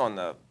based on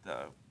the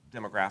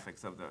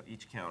demographics of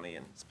each county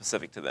and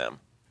specific to them.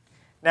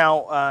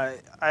 Now,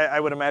 I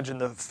would imagine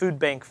the food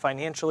bank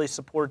financially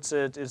supports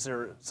it. Is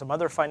there some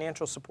other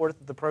financial support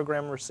that the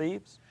program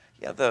receives?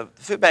 Yeah, the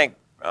food bank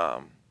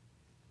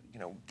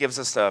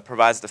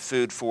provides the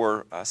food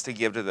for us to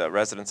give to the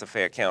residents of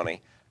Fayette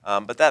County.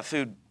 But that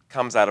food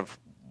comes out of,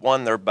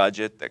 one, their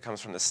budget that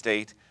comes from the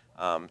state.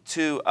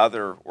 2,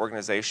 other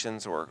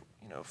organizations or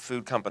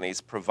food companies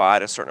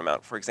provide a certain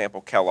amount. For example,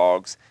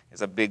 Kellogg's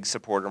is a big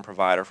supporter and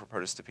provider for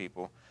Produce to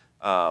People.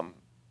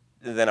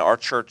 Then our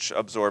church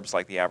absorbs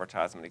like the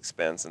advertisement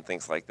expense and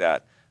things like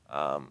that,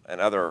 and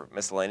other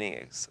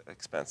miscellaneous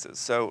expenses.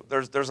 So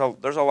there's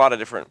a lot of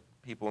different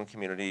people in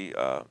community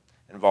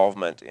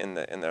involvement in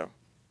the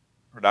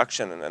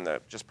production and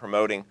the just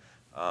promoting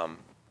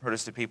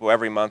Produce to People,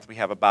 every month we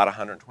have about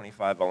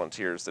 125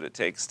 volunteers that it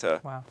takes to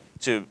Wow.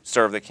 to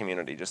serve the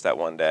community just that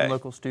one day. Some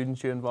local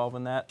students you involve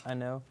in that, I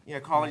know. Yeah,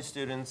 college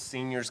students,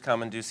 seniors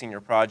come and do senior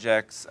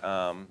projects.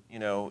 You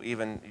know,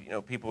 even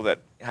people that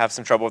have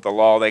some trouble with the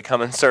law, they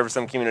come and serve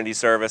some community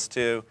service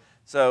too.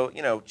 So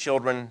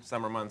children,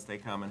 summer months, they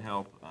come and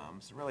help.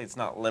 So really, it's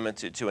not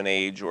limited to an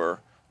age or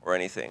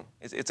anything.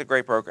 It's a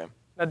great program.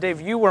 Now,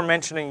 Dave, you were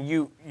mentioning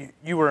you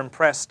were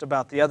impressed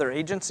about the other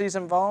agencies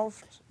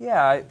involved.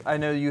 Yeah, I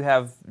know you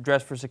have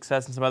Dress for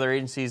Success and some other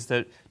agencies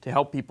to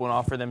help people and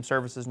offer them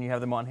services, and you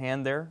have them on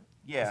hand there?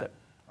 Yeah.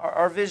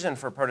 Our vision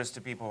for Produce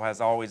to People has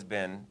always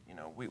been,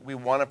 we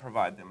want to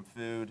provide them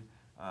food,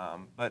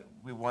 but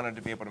we wanted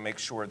to be able to make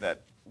sure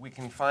that we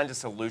can find a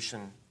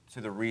solution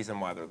to the reason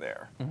why they're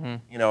there.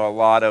 Mm-hmm. A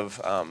lot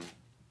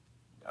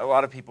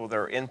of people,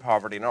 they're in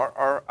poverty, and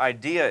our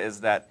idea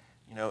is that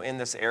in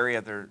this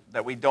area,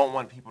 that we don't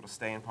want people to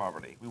stay in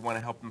poverty. We want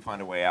to help them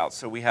find a way out.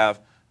 So we have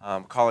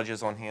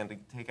colleges on hand to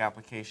take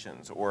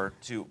applications or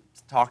to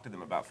talk to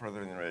them about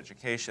furthering their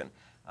education.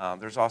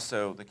 There's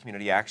also the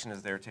community action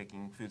is there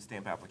taking food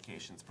stamp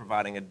applications,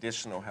 providing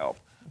additional help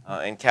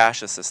and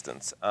cash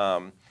assistance.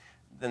 Then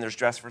there's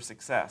Dress for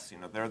Success.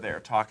 They're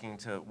there talking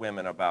to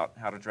women about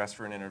how to dress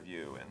for an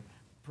interview and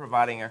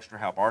providing extra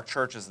help. Our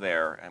church is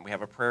there, and we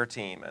have a prayer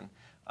team, and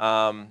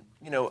a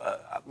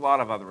lot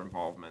of other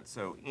involvement.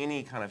 So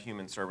any kind of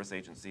human service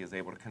agency is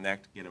able to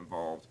connect, get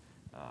involved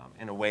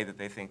in a way that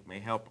they think may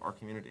help our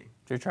community.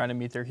 So you're trying to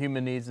meet their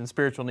human needs and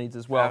spiritual needs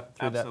as well.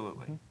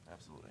 Absolutely. That.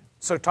 Absolutely.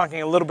 So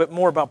talking a little bit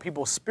more about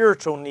people's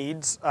spiritual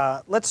needs,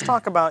 let's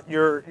talk about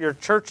your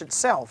church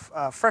itself.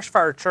 Fresh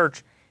Fire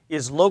Church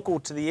is local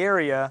to the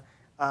area.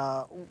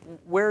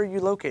 Where are you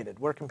located?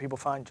 Where can people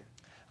find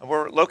you?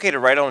 We're located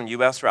right on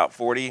US Route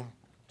 40,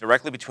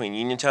 directly between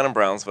Uniontown and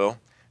Brownsville.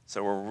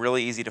 So we're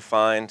really easy to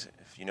find.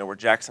 If you know where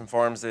Jackson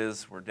Farms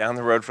is, we're down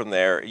the road from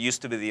there. It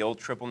used to be the old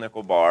Triple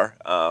Nickel Bar,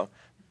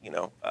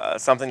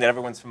 something that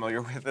everyone's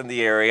familiar with in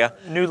the area.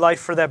 New life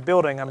for that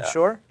building, I'm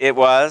sure. It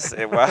was.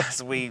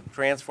 We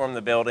transformed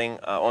the building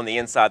on the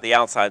inside. The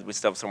outside, we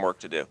still have some work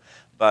to do.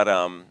 But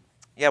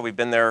yeah, we've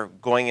been there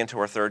going into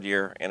our 3rd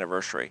year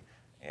anniversary.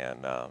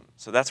 And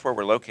so that's where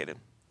we're located.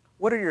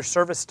 What are your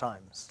service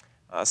times?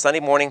 Sunday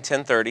morning,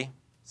 10:30,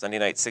 Sunday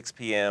night, 6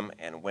 p.m.,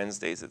 and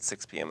Wednesdays at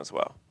 6 p.m. as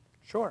well.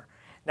 Sure.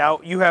 Now,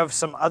 you have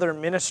some other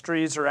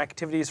ministries or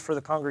activities for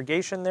the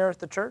congregation there at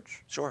the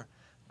church? Sure.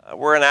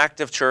 We're an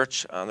active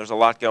church. There's a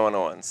lot going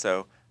on.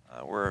 So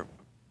we're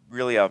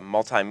really a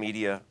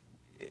multimedia,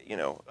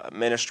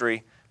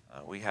 ministry.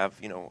 We have,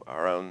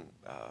 our own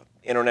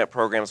internet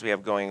programs we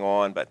have going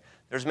on. But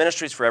there's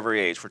ministries for every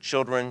age, for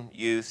children,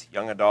 youth,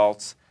 young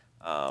adults,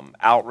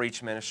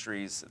 outreach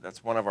ministries.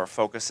 That's one of our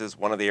focuses,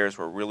 one of the areas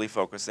we're really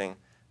focusing.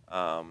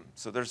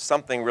 So there's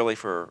something really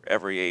for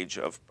every age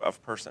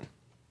of person.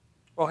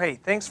 Well, hey,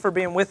 thanks for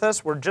being with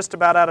us. We're just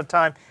about out of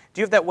time. Do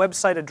you have that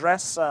website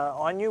address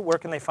on you? Where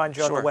can they find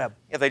you on the web?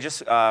 Yeah, they just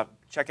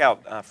check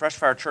out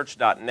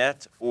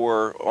freshfirechurch.net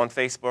or on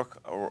Facebook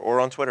or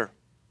on Twitter.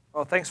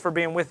 Well, thanks for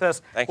being with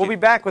us. We'll be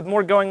back with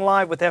more Going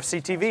Live with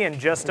FCTV in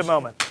just a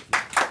moment.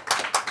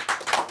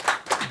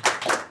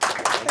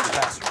 Thanks,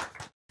 Pastor.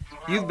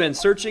 You've been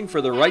searching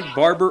for the right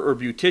barber or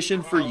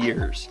beautician for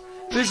years.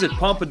 Visit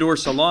Pompadour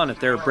Salon at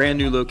their brand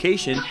new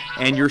location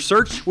and your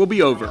search will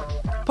be over.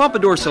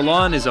 Pompadour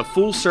Salon is a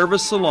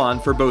full-service salon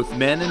for both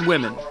men and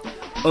women.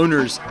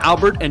 Owners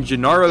Albert and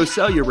Gennaro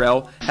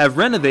Cellurel have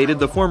renovated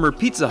the former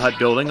Pizza Hut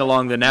building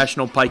along the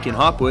National Pike in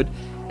Hopwood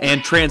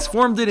and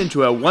transformed it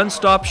into a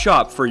one-stop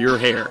shop for your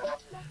hair.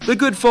 The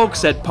good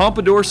folks at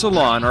Pompadour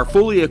Salon are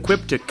fully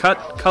equipped to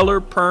cut, color,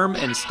 perm,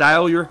 and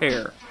style your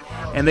hair.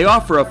 And they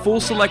offer a full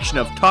selection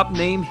of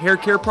top-name hair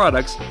care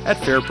products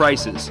at fair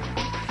prices.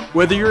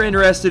 Whether you're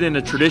interested in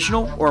a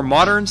traditional or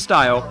modern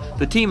style,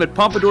 the team at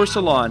Pompadour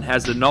Salon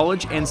has the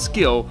knowledge and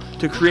skill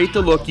to create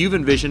the look you've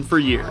envisioned for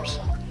years.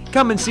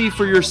 Come and see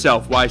for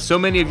yourself why so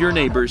many of your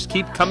neighbors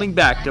keep coming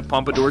back to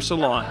Pompadour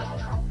Salon.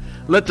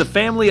 Let the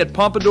family at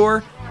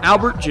Pompadour,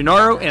 Albert,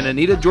 Gennaro, and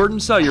Anita Jordan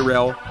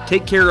Cellurel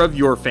take care of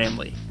your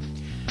family.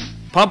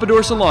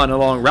 Pompadour Salon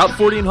along Route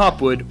 40 in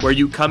Hopwood, where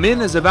you come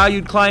in as a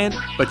valued client,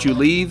 but you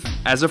leave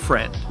as a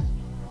friend.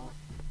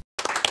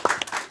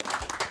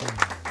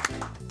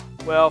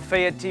 Well,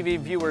 Fayette TV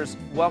viewers,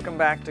 welcome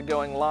back to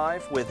Going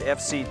Live with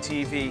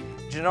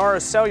FCTV. Gennaro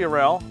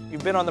Cellurel,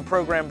 you've been on the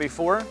program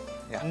before.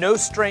 Yeah. No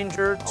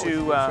stranger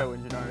to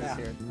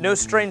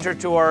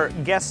our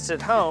guests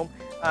at home.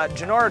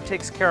 Gennaro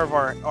takes care of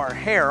our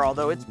hair,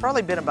 although it's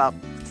probably been about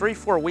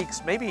 3-4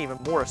 weeks, maybe even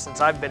more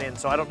since I've been in,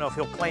 so I don't know if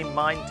he'll claim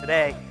mine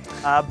today.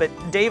 But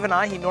Dave and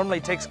I, he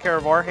normally takes care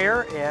of our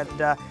hair,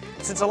 and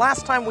since the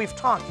last time we've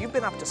talked, you've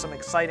been up to some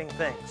exciting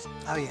things.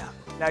 Oh yeah.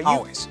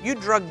 Now, you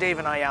drug Dave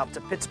and I out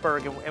to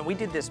Pittsburgh, and we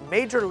did this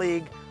Major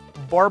League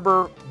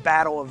barber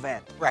battle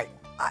event. Right.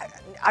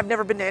 I've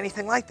never been to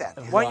anything like that.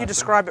 Why don't you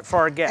describe it for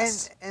our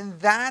guests? And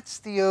that's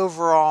the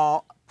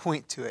overall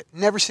point to it.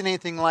 Never seen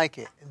anything like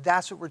it.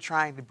 That's what we're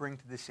trying to bring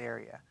to this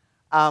area.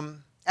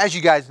 As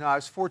you guys know, I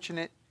was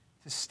fortunate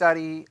to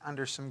study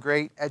under some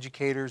great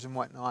educators and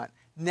whatnot,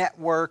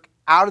 network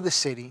out of the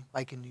city,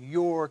 like in New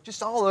York,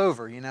 just all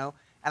over, you know.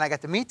 And I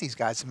got to meet these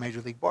guys, the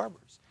Major League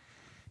Barbers.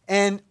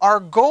 And our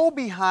goal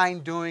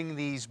behind doing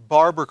these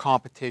barber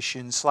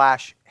competitions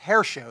 /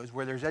 hair shows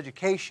where there's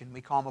education,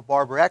 we call them a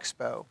Barber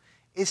Expo,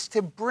 is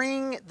to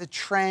bring the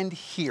trend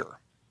here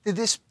to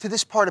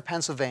this part of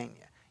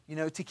Pennsylvania, you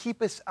know, to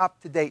keep us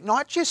up to date,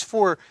 not just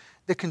for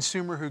the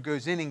consumer who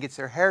goes in and gets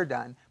their hair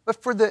done,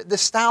 but for the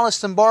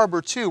stylist and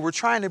barber too. We're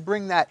trying to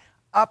bring that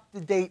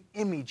up-to-date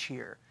image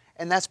here.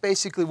 And that's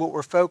basically what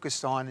we're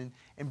focused on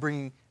in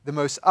bringing the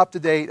most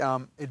up-to-date,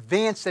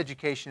 advanced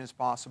education as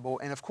possible.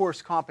 And of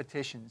course,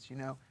 competitions, you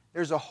know.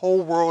 There's a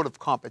whole world of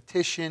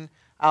competition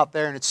out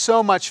there, and it's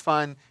so much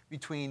fun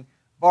between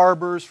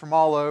barbers from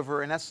all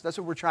over, and that's what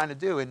we're trying to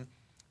do, and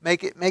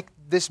make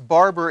this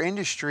barber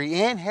industry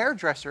and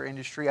hairdresser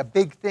industry a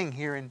big thing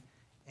here in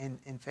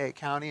Fayette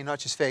County, and not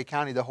just Fayette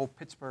County, the whole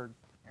Pittsburgh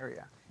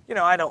area. You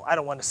know, I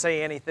don't want to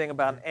say anything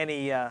about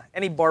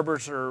any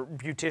barbers or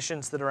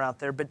beauticians that are out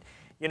there, but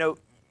you know,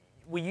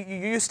 you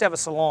used to have a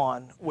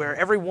salon where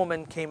every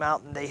woman came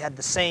out and they had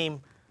the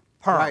same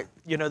perm. Right.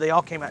 You know, they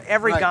all came out.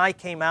 Every guy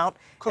came out.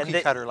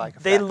 Cookie cutter like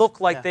effect. They looked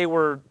like they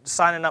were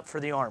signing up for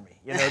the Army.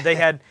 You know, they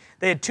had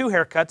 2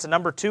 haircuts, a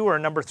number 2 or a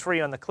number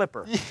 3 on the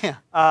clipper.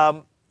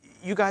 Yeah.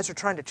 You guys are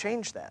trying to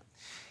change that.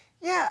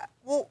 Yeah.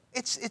 Well,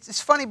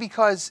 it's funny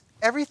because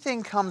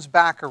everything comes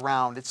back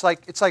around. It's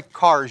like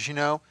cars, you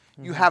know.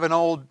 You have an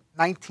old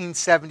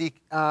 1970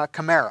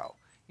 Camaro.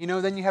 You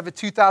know, then you have a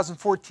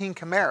 2014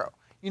 Camaro.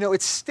 You know,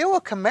 it's still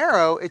a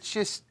Camaro, it's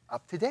just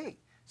up to date.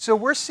 So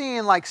we're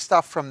seeing like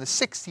stuff from the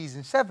 60s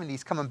and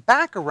 70s coming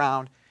back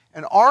around,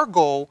 and our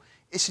goal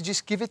is to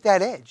just give it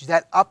that edge,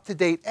 that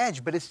up-to-date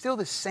edge, but it's still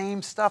the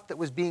same stuff that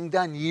was being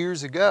done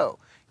years ago.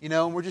 You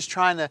know, and we're just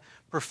trying to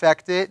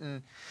perfect it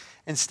and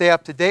stay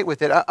up to date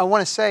with it. I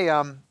want to say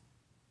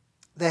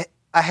that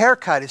a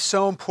haircut is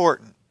so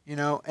important, you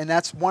know, and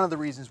that's one of the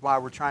reasons why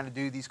we're trying to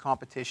do these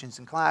competitions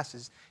and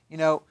classes, you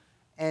know.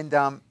 And,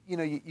 you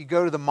know, you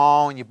go to the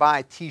mall and you buy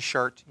a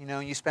T-shirt, you know,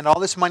 and you spend all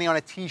this money on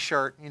a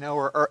T-shirt, you know,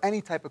 or any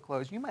type of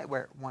clothes. You might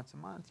wear it once a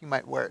month. You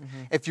might wear it,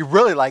 if you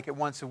really like it,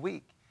 once a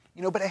week.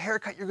 You know, but a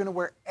haircut you're going to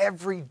wear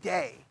every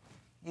day,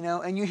 you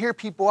know. And you hear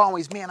people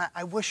always, man,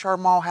 I wish our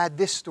mall had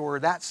this store or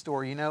that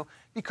store, you know,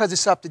 because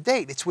it's up to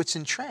date. It's what's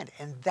in trend.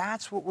 And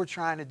that's what we're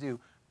trying to do,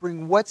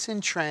 bring what's in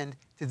trend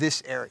to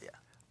this area.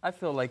 I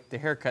feel like the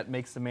haircut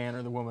makes the man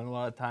or the woman a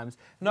lot of times,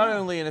 not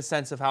only in a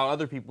sense of how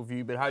other people view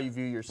you, but how you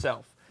view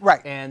yourself.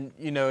 Right. And,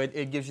 you know,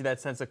 it gives you that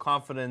sense of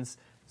confidence,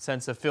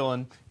 sense of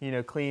feeling, you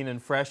know, clean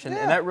and fresh. And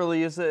that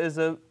really is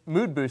a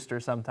mood booster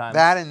sometimes.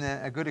 That and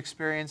a good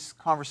experience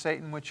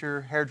conversating with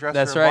your hairdresser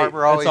That's or right.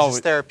 barber always is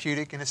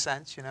therapeutic in a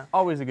sense, you know.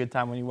 Always a good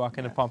time when you walk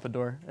into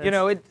Pompadour. You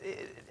know,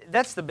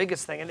 that's the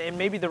biggest thing. And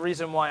maybe the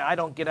reason why I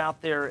don't get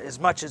out there as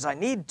much as I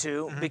need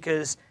to,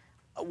 because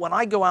when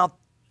I go out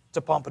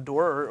to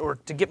Pompadour or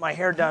to get my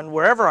hair done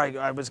wherever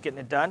I was getting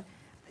it done,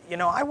 you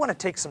know, I want to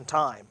take some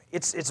time.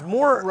 It's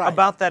more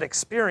about that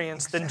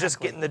experience than just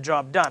getting the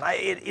job done.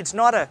 It's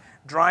not a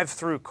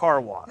drive-through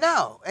car wash.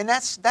 No, and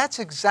that's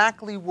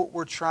exactly what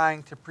we're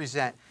trying to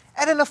present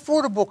at an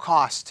affordable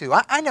cost too.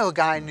 I know a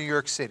guy in New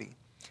York City.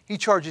 He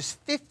charges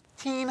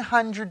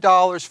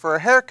 $1,500 for a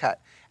haircut.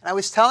 And I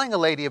was telling a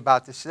lady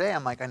about this today.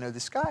 I'm like, I know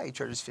this guy. He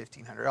charges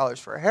 $1,500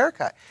 for a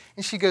haircut.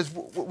 And she goes,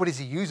 what is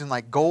he using,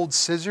 like gold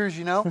scissors,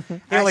 you know?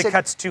 He only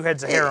cuts 2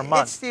 heads of hair a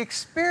month.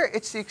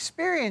 It's the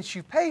experience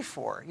you pay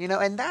for, you know,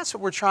 and that's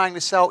what we're trying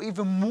to sell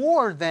even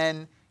more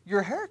than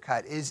your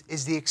haircut is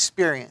the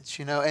experience,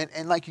 you know.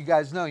 And like you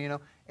guys know, you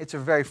know, it's a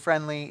very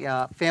friendly,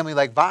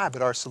 family-like vibe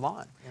at our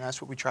salon. You know,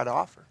 that's what we try to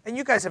offer. And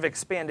you guys have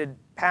expanded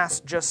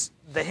past just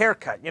the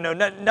haircut. You know,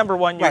 number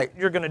one,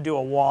 you're going to do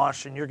a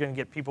wash and you're going to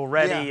get people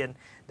ready, and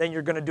then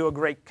you're going to do a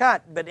great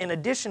cut. But in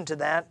addition to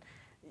that,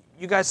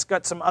 you guys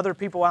got some other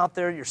people out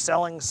there. You're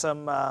selling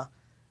some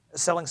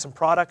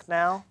product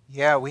now.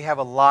 Yeah, we have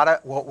a lot of.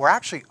 Well, we're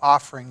actually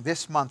offering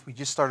this month. We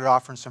just started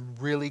offering some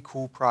really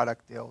cool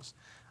product deals.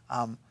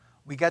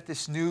 We got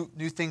this new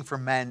thing for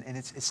men, and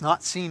it's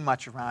not seen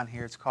much around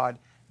here. It's called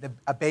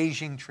a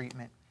Beijing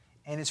treatment,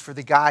 and it's for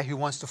the guy who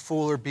wants the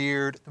fuller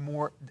beard, the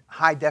more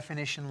high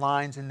definition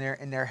lines in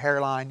their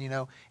hairline. You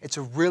know, it's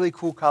a really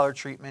cool color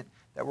treatment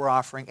that we're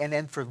offering. And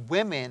then for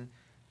women,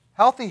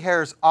 healthy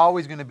hair is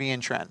always going to be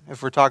in trend.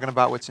 If we're talking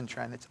about what's in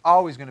trend, it's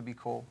always going to be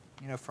cool,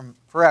 you know, from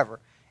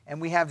forever.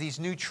 And we have these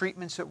new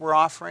treatments that we're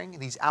offering,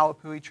 these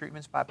Alapui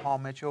treatments by Paul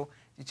Mitchell.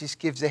 It just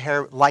gives the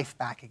hair life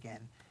back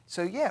again.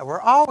 So yeah, we're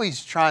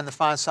always trying to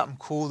find something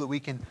cool that we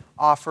can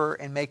offer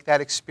and make that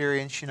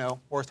experience, you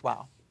know,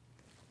 worthwhile.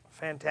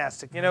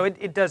 Fantastic. You know,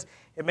 it does.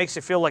 It makes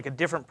you feel like a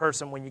different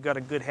person when you got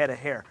a good head of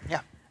hair.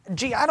 Yeah.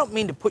 Gee, I don't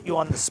mean to put you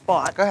on the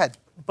spot. Go ahead.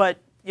 But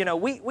you know,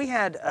 we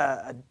had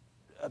a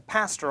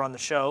pastor on the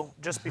show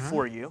just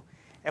before you,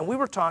 and we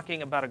were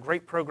talking about a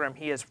great program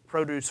he has,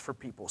 Produce for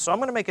People. So I'm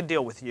going to make a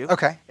deal with you.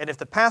 Okay. And if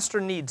the pastor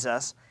needs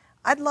us,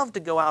 I'd love to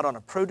go out on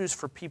a Produce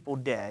for People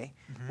day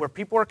where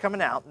people are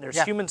coming out and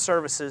there's human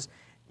services.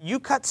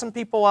 You cut some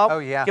people up,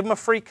 give them a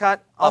free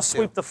cut, I'll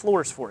sweep the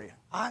floors for you.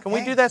 Can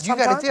we do that sometime?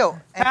 You got a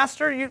deal.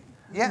 Pastor,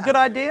 Yeah. Good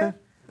idea.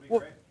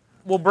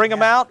 We'll bring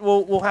them out.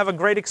 We'll have a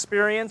great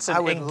experience and, I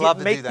would love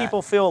to make do that.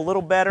 people feel a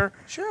little better.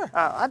 Sure.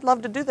 I'd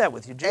love to do that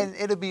with you, Jim. And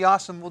it'll be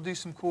awesome. We'll do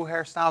some cool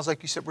hairstyles.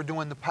 Like you said, we're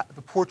doing the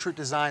portrait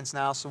designs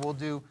now. So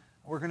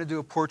we're going to do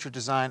a portrait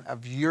design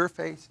of your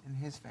face and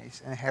his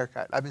face and a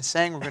haircut. I've been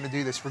saying we're going to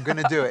do this. We're going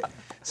to do it.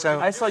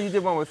 So I saw you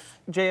did one with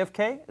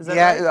JFK. Is that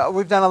yeah, right?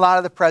 we've done a lot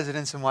of the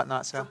presidents and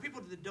whatnot. So For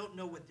people that don't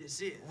know what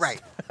this is.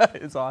 right.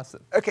 It's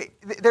awesome. Okay,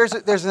 there's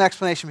an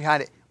explanation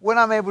behind it. What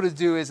I'm able to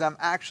do is I'm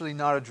actually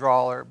not a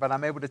drawer, but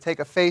I'm able to take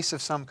a face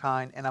of some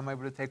kind, and I'm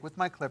able to take with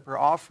my clipper,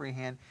 all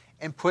freehand,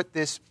 and put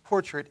this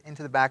portrait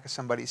into the back of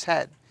somebody's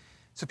head.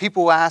 So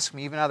people will ask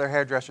me, even other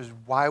hairdressers,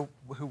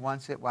 who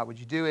wants it? Why would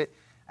you do it?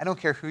 I don't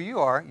care who you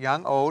are,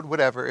 young, old,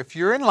 whatever. If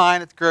you're in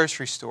line at the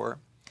grocery store,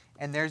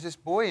 and there's this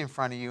boy in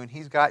front of you, and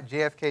he's got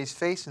JFK's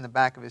face in the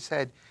back of his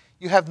head,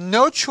 you have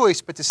no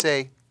choice but to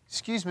say,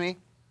 "Excuse me,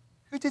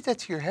 who did that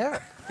to your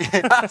hair?"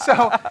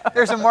 So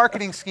there's a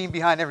marketing scheme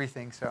behind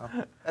everything. So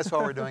that's why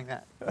we're doing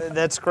that.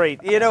 That's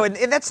great. You know, and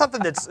that's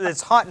something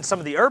that's hot in some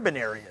of the urban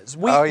areas.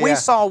 We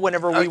saw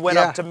whenever we went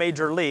up to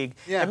Major League.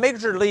 Yeah. And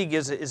Major League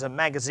is a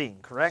magazine,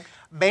 correct?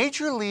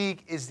 Major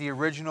League is the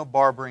original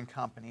barbering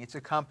company. It's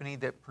a company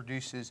that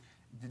produces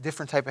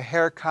different type of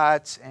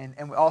haircuts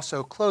and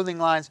also clothing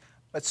lines.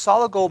 But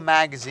Solid Gold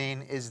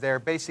Magazine is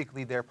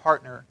basically their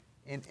partner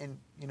in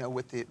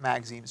with the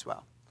magazine as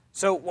well.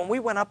 So when we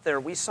went up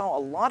there, we saw a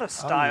lot of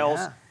styles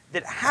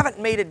that haven't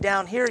made it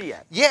down here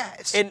yet. Yeah.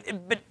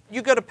 But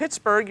you go to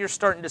Pittsburgh, you're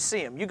starting to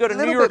see them. You go to A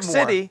New little York bit more.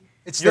 City,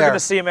 It's you're there. going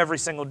to see them every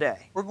single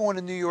day. We're going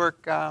to New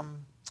York. We're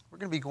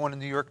going to be going to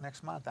New York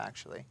next month,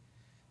 actually.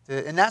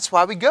 And that's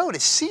why we go, to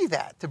see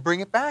that, to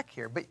bring it back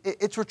here. But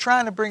we're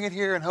trying to bring it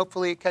here, and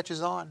hopefully it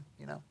catches on.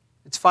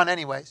 It's fun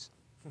anyways.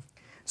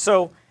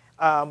 So,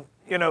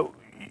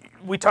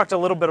 we talked a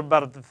little bit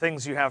about the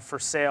things you have for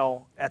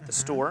sale at the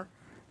store.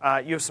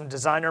 You have some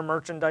designer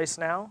merchandise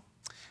now.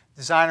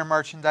 Designer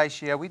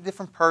merchandise, yeah. We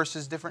different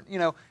purses, different.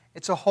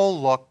 It's a whole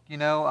look.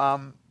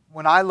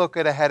 When I look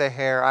at a head of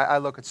hair, I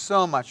look at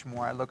so much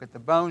more. I look at the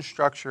bone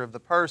structure of the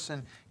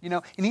person,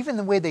 and even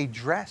the way they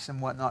dress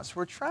and whatnot. So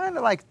we're trying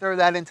to throw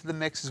that into the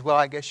mix as well,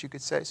 I guess you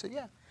could say. So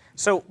yeah.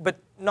 So, but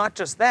not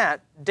just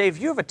that, Dave,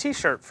 you have a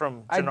T-shirt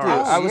from Gennaro. I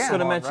do. I was yeah. going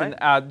to mention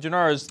right?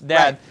 Gennaro's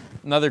dad,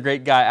 another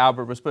great guy,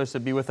 Albert, was supposed to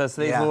be with us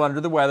today. He's a Yeah. little under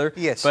the weather.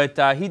 Yes.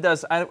 But he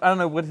does, I don't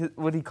know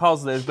what he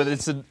calls those, but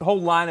it's a whole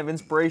line of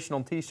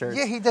inspirational T-shirts.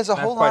 Yeah, he does a I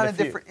have whole quite line a of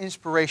few. different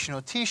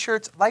inspirational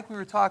T-shirts. Like we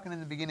were talking in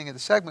the beginning of the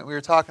segment, we were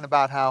talking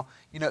about how,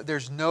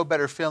 there's no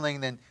better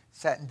feeling than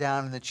sitting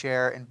down in the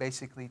chair and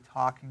basically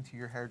talking to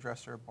your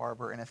hairdresser or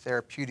barber in a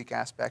therapeutic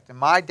aspect. And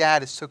my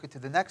dad has took it to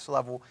the next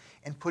level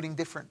in putting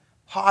different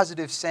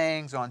positive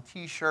sayings on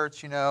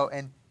T-shirts,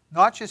 and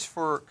not just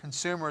for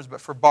consumers,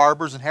 but for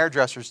barbers and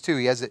hairdressers too.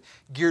 He has it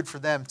geared for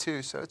them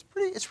too. So it's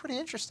pretty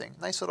interesting.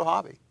 Nice little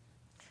hobby.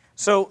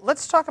 So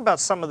let's talk about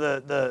some of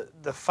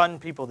the fun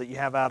people that you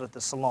have out at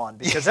the salon,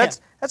 because that's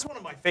one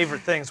of my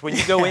favorite things when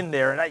you go in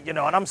there and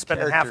I'm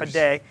spending half a Characters.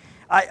 day.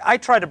 I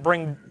try to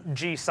bring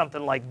G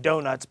something like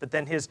donuts, but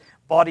then his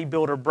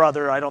bodybuilder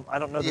brother, I don't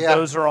know that Yeah.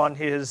 those are on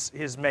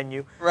his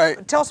menu.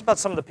 Right. Tell us about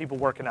some of the people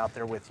working out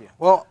there with you.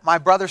 Well, my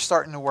brother's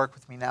starting to work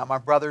with me now. My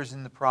brother's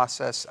in the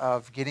process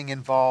of getting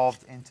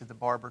involved into the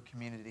barber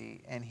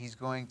community, and he's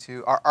going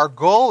to, our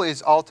goal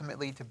is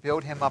ultimately to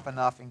build him up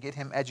enough and get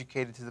him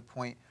educated to the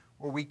point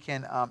where we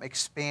can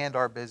expand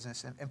our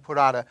business and put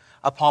out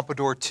a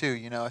pompadour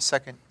too, a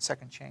second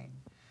chain.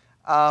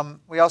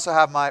 We also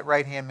have my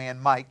right-hand man,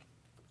 Mike.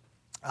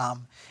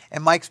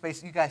 And Mike's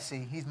basically, you guys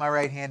see, he's my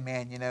right-hand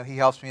man, he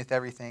helps me with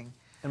everything.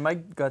 And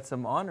Mike got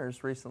some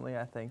honors recently,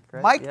 I think,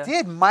 right? Mike Yeah.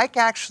 did. Mike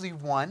actually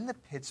won the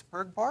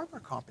Pittsburgh Barber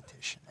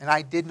Competition. And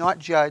I did not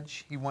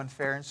judge. He won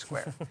fair and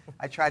square.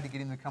 I tried to get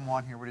him to come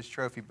on here with his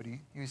trophy, but he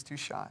was too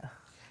shy.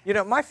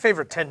 My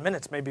favorite 10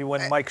 minutes may be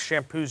when Mike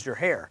shampoos your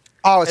hair.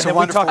 Oh, it's and a then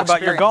wonderful we talk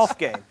about your experience. golf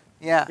game.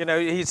 Yeah.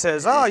 He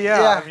says, "Oh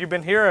yeah, have you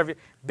been here?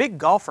 Big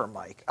golfer,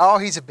 Mike." Oh,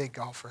 he's a big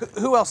golfer.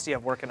 Who else do you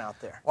have working out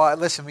there? Well,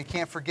 listen, we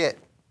can't forget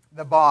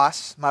the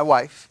boss, my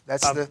wife.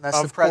 That's the of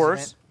president.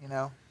 course.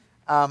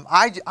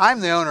 I'm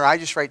the owner. I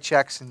just write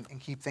checks and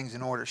keep things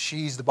in order.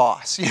 She's the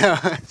boss.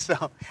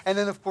 So, and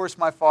then of course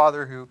my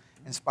father, who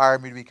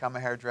inspired me to become a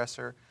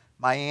hairdresser.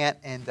 My aunt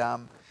and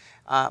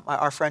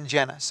our friend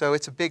Jenna. So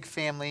it's a big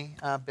family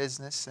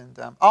business. And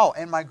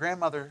and my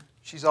grandmother.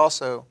 She's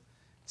also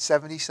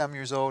 70-some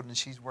years old, and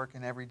she's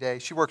working every day.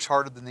 She works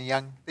harder than the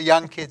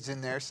young kids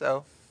in there.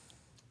 So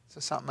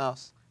something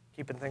else.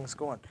 Keeping things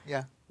going.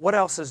 Yeah. What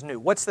else is new?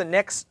 What's the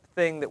next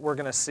thing that we're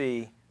going to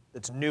see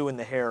that's new in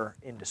the hair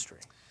industry?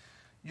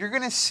 You're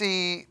going to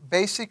see,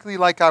 basically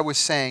like I was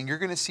saying, you're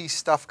going to see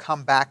stuff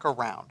come back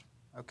around,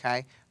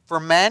 okay? For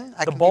men,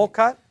 The bowl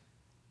cut?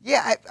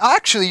 Yeah,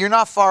 actually, you're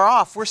not far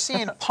off. We're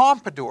seeing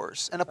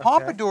pompadours, and a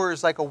pompadour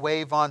is like a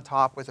wave on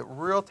top with it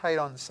real tight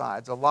on the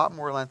sides, a lot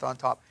more length on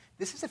top.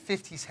 This is a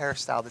 50s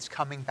hairstyle that's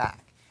coming back.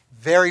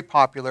 Very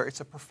popular.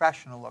 It's a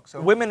professional look.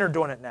 So Women are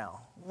doing it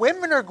now.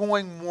 women are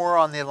going more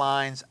on the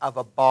lines of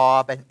a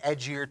bob, an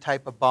edgier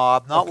type of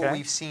bob, not what Okay.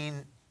 we've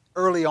seen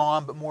early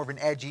on, but more of an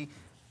edgy,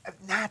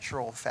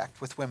 natural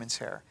effect with women's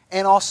hair.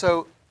 And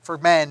also, for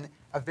men,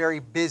 a very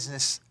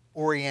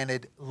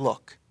business-oriented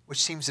look,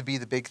 which seems to be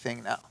the big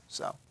thing now.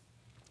 So,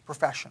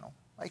 professional,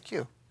 like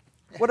you.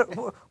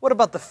 What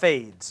about the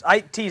fades?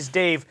 I tease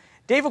Dave.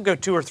 Dave will go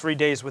 2 or 3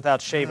 days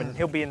without shaving.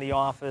 He'll be in the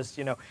office,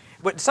 you know.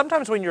 But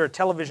sometimes when you're a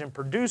television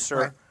producer,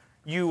 Right.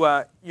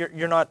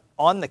 You're not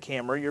on the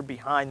camera. You're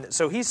behind.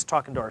 So he's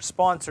talking to our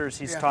sponsors.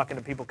 He's talking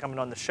to people coming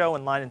on the show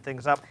and lining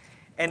things up.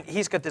 And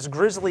he's got this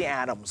Grizzly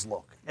Adams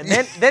look. And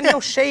then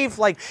he'll shave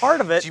like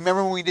part of it. Do you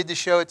remember when we did the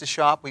show at the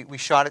shop? We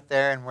shot it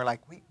there, and we're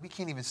like, we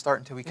can't even start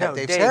until we cut No,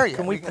 Dave's Dave, hair yet.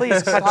 can we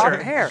please cut your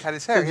hair? Cut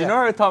his hair, So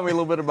Gennaro taught me a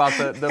little bit about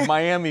the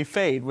Miami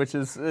fade, which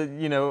is,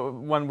 you know,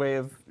 one way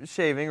of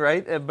shaving,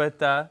 right? But is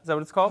that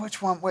what it's called?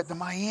 Which one? What, the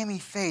Miami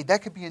fade?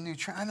 That could be a new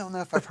trend. I don't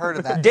know if I've heard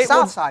of that. Dave-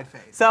 Southside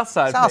fade.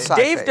 Southside fade. Southside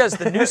Dave fade. does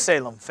the New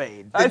Salem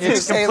fade. I do.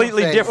 It's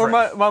completely Salem fade. Or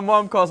different. my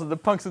mom calls it the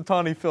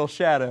Punxsutawney Phil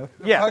shadow.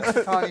 Yeah.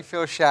 Punxsutawney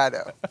Phil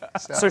shadow.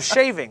 So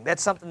shaving,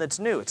 that's something that's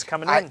new. It's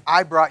coming in.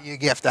 I brought you a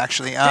gift,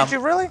 actually. Did you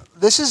really?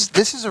 This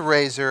is a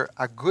razor.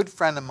 A good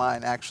friend of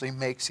mine actually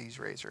makes these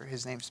razor.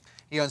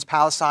 He owns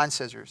Palestine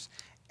Scissors,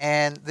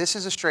 and this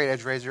is a straight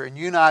edge razor. And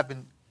you and I have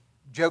been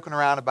joking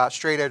around about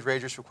straight edge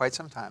razors for quite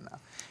some time now.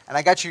 And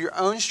I got you your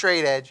own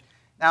straight edge.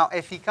 Now,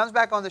 if he comes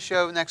back on the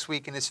show next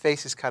week and his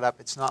face is cut up,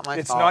 it's not my fault.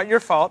 It's not your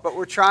fault. But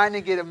we're trying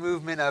to get a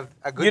movement of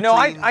a good. You know,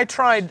 clean, I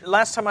tried,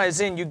 last time I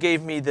was in, you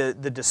gave me the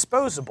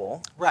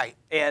disposable. right.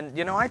 And,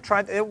 you know, I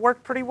tried, it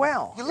worked pretty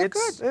well. You look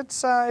good.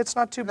 It's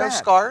not too No bad.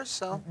 scars,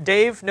 so.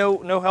 Dave,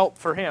 no help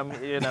for him,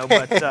 you know,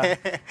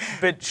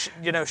 but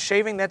you know,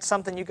 shaving, that's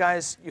something you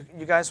guys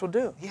will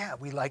do. Yeah,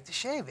 we like to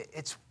shave it.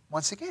 It's,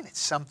 once again, it's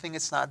something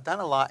that's not done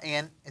a lot,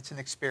 and it's an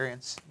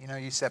experience. You know,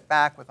 you sit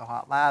back with a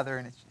hot lather,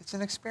 and it's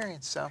an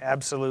experience, so.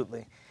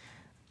 Absolutely.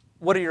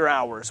 What are your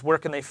hours? Where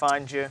can they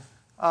find you?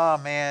 Oh,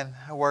 man,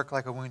 I work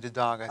like a wounded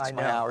dog. That's I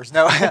my know. hours.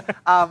 No,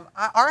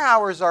 our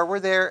hours are,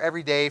 we're there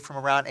every day from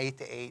around 8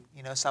 to 8,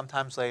 you know,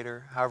 sometimes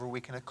later. However we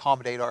can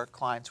accommodate our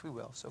clients, we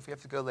will. So if we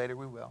have to go later,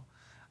 we will.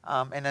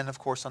 And then, of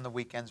course, on the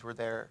weekends, we're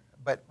there.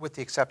 But with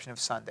the exception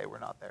of Sunday, we're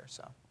not there,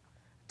 so.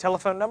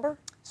 Telephone number?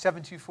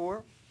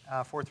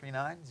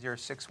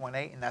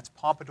 724-439-0618, and that's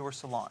Pompadour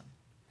Salon.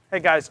 Hey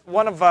guys,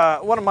 one of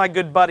my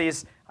good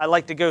buddies, I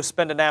like to go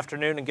spend an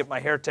afternoon and get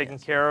my hair taken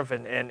care of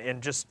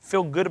and just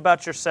feel good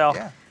about yourself.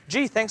 Yeah.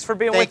 Gee, thanks for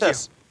being Thank with you.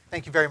 us.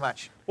 Thank you very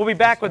much. We'll be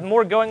back with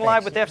more Going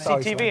Live with Thanks.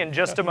 FCTV in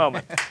just a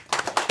moment.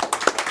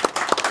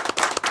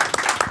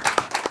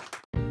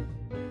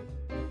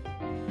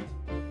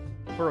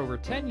 For over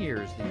 10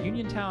 years, the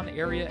Uniontown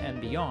area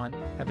and beyond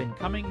have been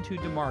coming to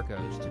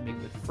DeMarco's to meet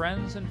with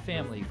friends and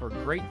family for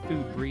great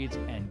food breeds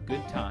and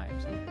good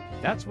times.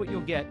 That's what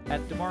you'll get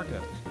at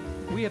DeMarco's.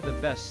 We have the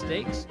best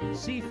steaks,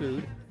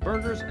 seafood,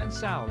 burgers, and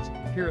salads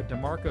here at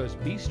DeMarco's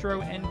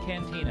Bistro and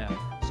Cantina.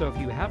 So if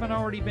you haven't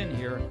already been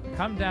here,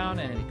 come down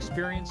and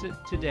experience it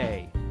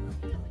today.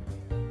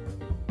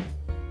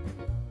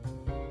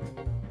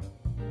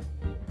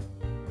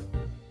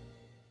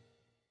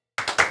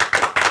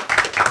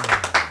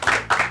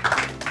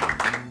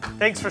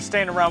 Thanks for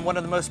staying around. One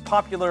of the most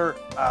popular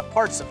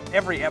parts of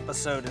every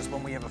episode is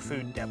when we have a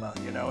food demo,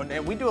 you know,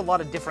 and we do a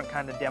lot of different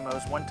kind of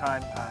demos. One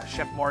time,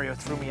 Chef Mario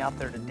threw me out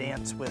there to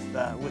dance with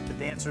the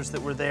dancers that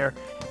were there,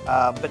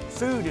 but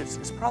food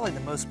is probably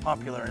the most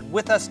popular. And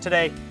with us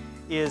today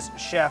is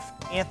Chef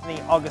Anthony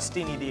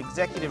Augustini, the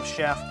executive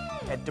chef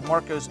at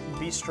DeMarco's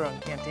Bistro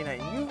and Cantina.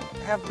 You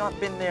have not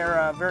been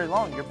there very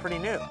long. You're pretty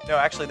new. No,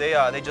 actually,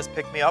 they just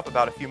picked me up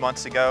about a few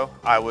months ago.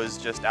 I was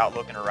just out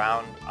looking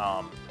around.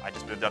 I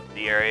just moved up to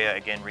the area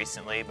again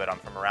recently, but I'm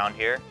from around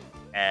here.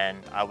 And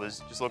I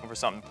was just looking for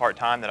something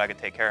part-time that I could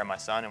take care of my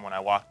son. And when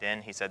I walked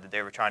in, he said that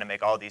they were trying to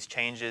make all these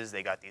changes.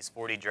 They got these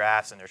 40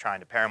 drafts, and they're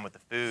trying to pair them with the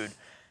food.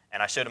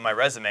 And I showed him my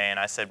resume, and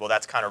I said, well,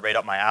 that's kind of right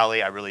up my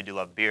alley. I really do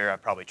love beer.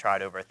 I've probably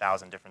tried over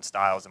 1,000 different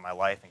styles in my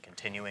life and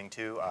continuing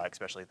to,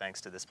 especially thanks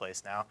to this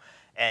place now.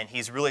 And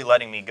he's really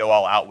letting me go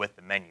all out with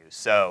the menu.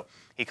 So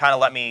he kind of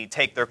let me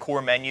take their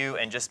core menu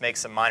and just make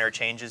some minor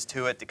changes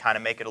to it to kind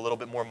of make it a little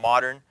bit more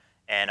modern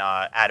and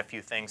add a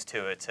few things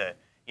to it to,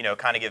 you know,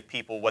 kind of give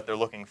people what they're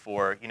looking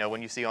for. You know,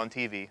 when you see on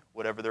TV,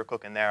 whatever they're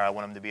cooking there, I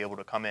want them to be able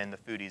to come in, the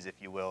foodies, if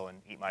you will,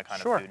 and eat my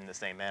kind of food in the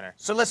same manner.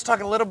 So let's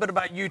talk a little bit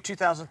about you.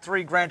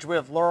 2003, graduate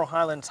of Laurel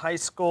Highlands High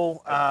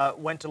School,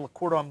 went to Le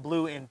Cordon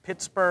Bleu in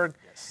Pittsburgh.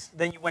 Yes.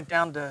 Then you went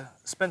down to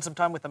spend some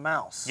time with the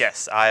mouse.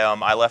 Yes,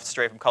 I left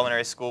straight from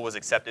culinary school, was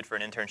accepted for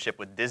an internship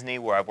with Disney,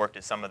 where I've worked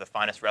at some of the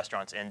finest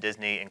restaurants in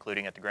Disney,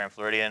 including at the Grand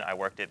Floridian. I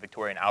worked at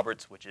Victoria and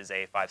Albert's, which is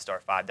a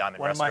 5-star,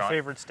 5-diamond restaurant. One of my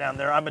favorites down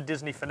there. I'm a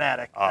Disney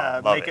fanatic.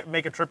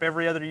 Make a trip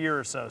every other year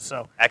or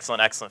so.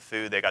 Excellent, excellent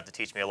food. They got to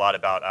teach me a lot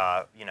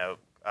about, you know,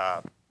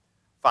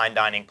 fine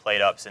dining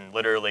plate ups, and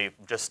literally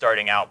just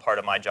starting out, part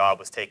of my job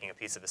was taking a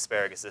piece of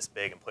asparagus this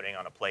big and putting it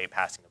on a plate,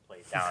 passing the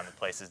plate down in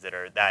places that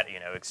are that, you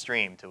know,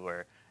 extreme to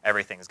where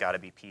everything's got to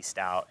be pieced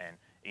out and,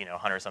 you know,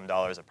 $100-some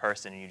a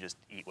person, and you just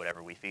eat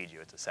whatever we feed you.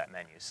 It's a set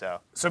menu. So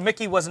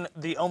Mickey wasn't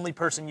the only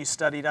person you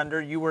studied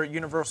under. You were at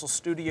Universal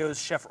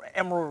Studios chef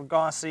Emeril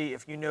Ragassi.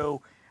 If you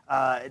know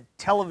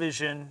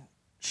television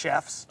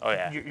chefs. Oh,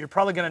 yeah. You're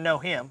probably going to know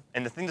him.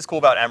 And the thing that's cool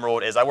about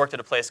Emerald is I worked at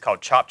a place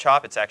called Chop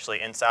Chop. It's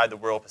actually inside the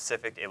Royal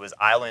Pacific. It was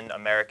Island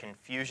American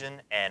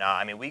Fusion. And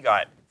I mean, we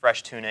got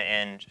fresh tuna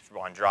in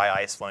on dry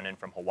ice flown in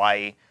from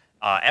Hawaii.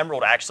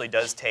 Emerald actually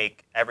does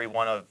take every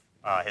one of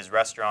his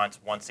restaurants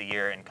once a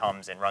year and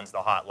comes and runs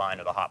the hot line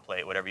or the hot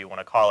plate, whatever you want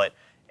to call it.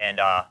 And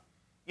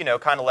you know,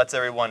 kind of lets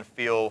everyone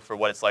feel for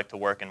what it's like to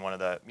work in one of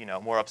the, you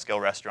know, more upscale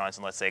restaurants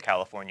in, let's say,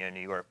 California and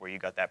New York, where you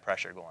got that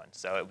pressure going.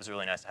 So it was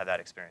really nice to have that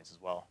experience as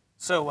well.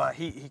 So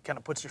he kind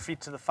of puts your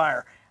feet to the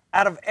fire.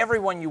 Out of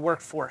everyone you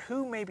work for,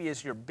 who maybe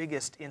is your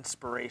biggest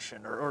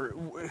inspiration, or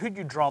who'd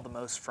you draw the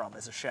most from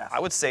as a chef? I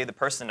would say the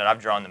person that I've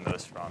drawn the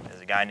most from is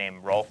a guy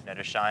named Rolf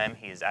Nedesheim.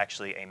 He is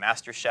actually a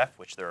master chef,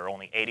 which there are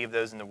only 80 of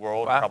those in the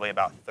world, Wow. probably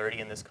about 30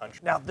 in this country.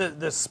 Now,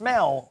 the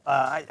smell,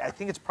 I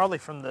think it's probably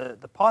from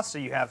the pasta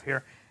you have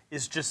here,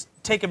 is just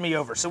taking me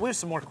over. So we have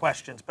some more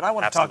questions, but I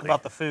want to talk Absolutely.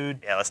 about the food.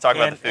 Yeah, let's talk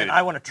about the food. And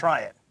I want to try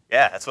it.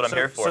 Yeah, that's what I'm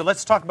here for. So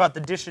let's talk about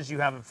the dishes you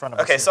have in front of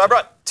us. Okay, here so I today.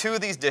 brought two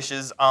of these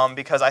dishes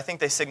because I think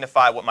they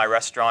signify what my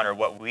restaurant or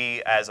what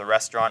we as a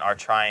restaurant are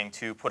trying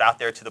to put out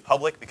there to the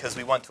public, because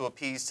we want to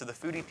appease to the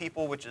foodie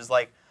people, which is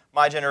like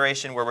my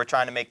generation, where we're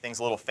trying to make things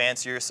a little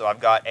fancier. So I've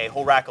got a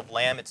whole rack of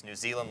lamb. It's New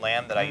Zealand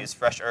lamb that I use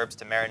fresh herbs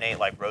to marinate,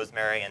 like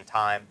rosemary and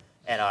thyme.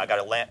 And I got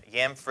a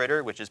yam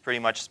fritter, which is pretty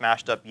much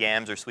smashed up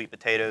yams or sweet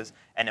potatoes.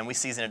 And then we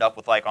season it up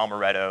with like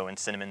amaretto and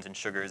cinnamons and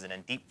sugars, and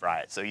then deep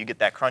fry it. So you get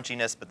that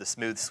crunchiness, but the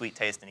smooth, sweet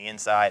taste on the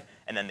inside,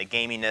 and then the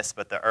gaminess,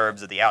 but the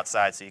herbs of the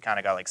outside. So you kind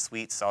of got like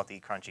sweet,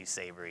 salty, crunchy,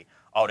 savory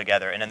all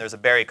together. And then there's a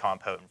berry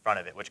compote in front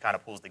of it, which kind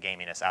of pulls the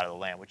gaminess out of the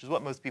lamb, which is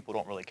what most people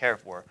don't really care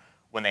for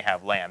when they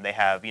have lamb. They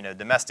have, you know,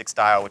 domestic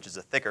style, which is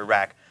a thicker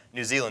rack.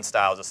 New Zealand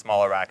style is a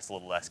smaller rack. It's a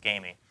little less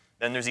gamey.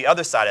 Then there's the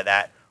other side of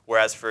that.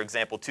 Whereas, for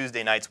example,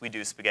 Tuesday nights we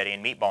do spaghetti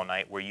and meatball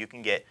night, where you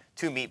can get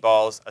 2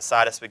 meatballs, a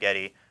side of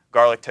spaghetti,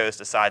 garlic toast,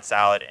 a side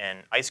salad, and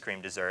ice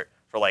cream dessert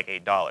for like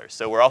 $8.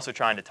 So we're also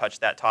trying to touch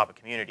that top of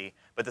community.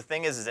 But the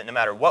thing is that no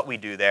matter what we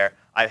do there,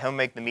 I home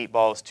make the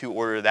meatballs to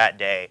order that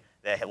day.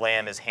 The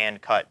lamb is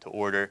hand cut to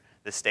order.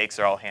 The steaks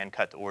are all hand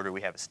cut to order.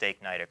 We have a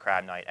steak night, a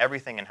crab night.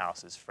 Everything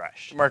in-house is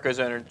fresh. Marco's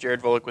owner, Jared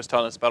Volek, was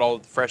telling us about all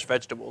the fresh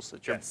vegetables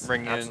that you're Yes,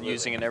 bringing in and absolutely.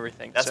 using and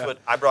everything. That's so. what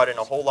I brought in,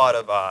 a whole lot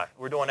of,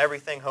 we're doing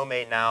everything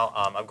homemade now.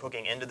 I'm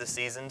cooking into the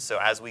season, so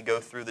as we go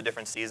through the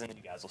different seasons,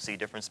 you guys will see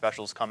different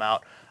specials come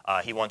out.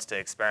 He wants to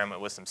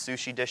experiment with some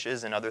sushi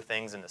dishes and other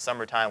things in the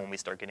summertime when we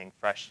start getting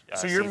fresh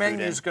So your seafood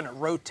menu in. is going to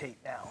rotate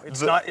now.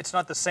 It's The-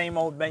 not the same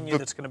old menu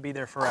that's going to be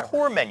there forever.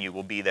 Core menu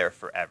will be there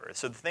forever.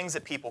 So the things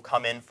that people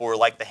come in for,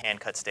 like the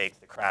hand-cut steaks,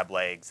 the crab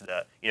legs,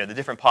 the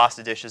different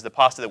pasta dishes. The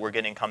pasta that we're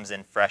getting comes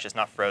in fresh. It's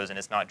not frozen.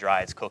 It's not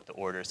dry. It's cooked to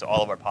order. So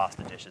all of our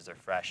pasta dishes are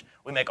fresh.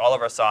 We make all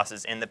of our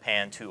sauces in the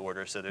pan to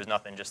order. So there's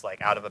nothing just like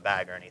out of a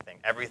bag or anything.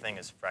 Everything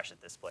is fresh at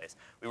this place.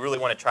 We really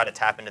want to try to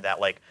tap into that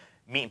like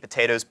meat and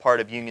potatoes part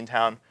of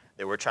Uniontown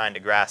that we're trying to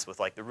grasp with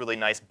like the really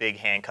nice big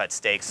hand-cut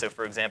steaks. So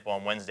for example,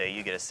 on Wednesday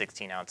you get a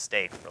 16-ounce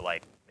steak for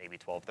like maybe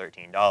 $12,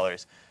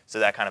 $13. So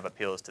that kind of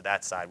appeals to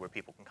that side where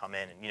people can come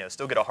in and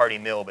still get a hearty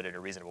meal but at a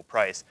reasonable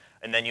price.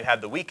 And then you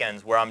have the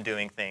weekends where I'm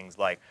doing things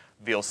like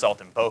veal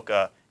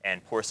saltimbocca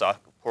and pork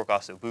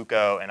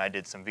ossobuco, and I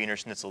did some Wiener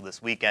Schnitzel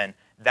this weekend.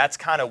 That's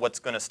kind of what's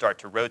going to start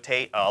to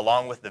rotate,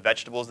 along with the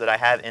vegetables that I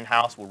have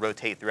in-house will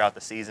rotate throughout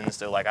the season.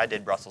 So like I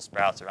did Brussels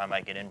sprouts, or I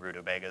might get in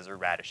rutabagas or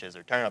radishes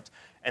or turnips.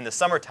 In the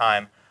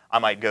summertime, I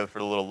might go for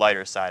the little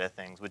lighter side of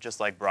things with just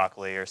like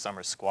broccoli or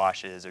summer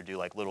squashes, or do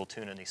like little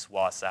tuna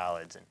niçoise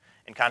salads,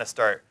 and kind of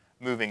start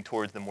moving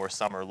towards the more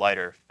summer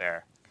lighter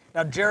fare.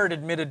 Now, Jared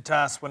admitted to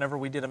us whenever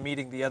we did a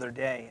meeting the other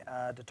day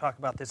to talk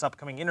about this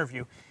upcoming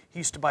interview, he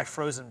used to buy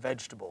frozen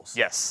vegetables.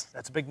 Yes.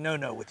 That's a big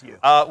no-no with you.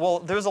 Well,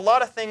 there's a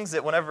lot of things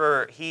that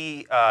whenever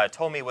he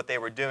told me what they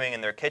were doing in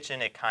their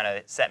kitchen, it kind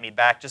of set me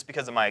back just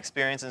because of my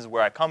experiences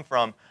where I come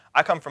from.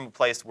 I come from a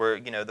place where,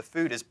 the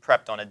food is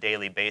prepped on a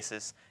daily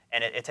basis,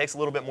 and it takes a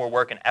little bit more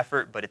work and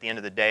effort, but at the end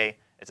of the day,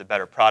 it's a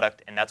better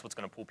product, and that's what's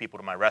going to pull people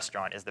to my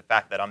restaurant, is the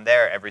fact that I'm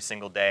there every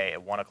single day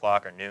at 1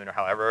 o'clock or noon or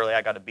however early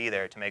I got to be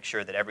there to make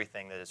sure that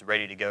everything that is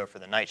ready to go for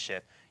the night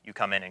shift, you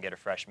come in and get a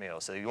fresh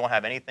meal. So you won't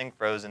have anything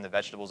frozen. The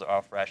vegetables are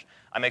all fresh.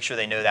 I make sure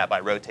they know that by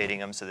rotating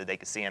them so that they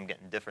can see I'm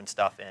getting different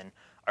stuff in.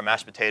 Our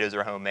mashed potatoes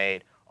are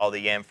homemade. All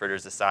the yam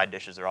fritters, the side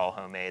dishes are all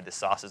homemade. The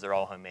sauces are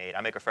all homemade.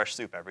 I make a fresh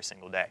soup every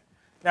single day.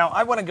 Now,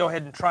 I want to go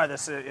ahead and try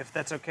this, if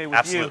that's okay with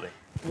Absolutely. you.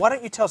 Why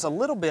don't you tell us a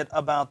little bit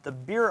about the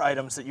beer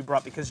items that you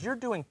brought, because you're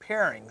doing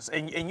pairings,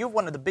 and you have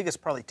one of the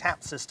biggest, probably,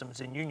 tap systems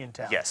in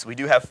Uniontown. Yes, we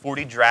do have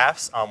 40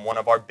 drafts. One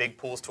of our big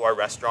pulls to our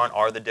restaurant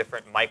are the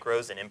different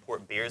micros and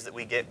import beers that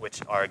we get,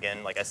 which are,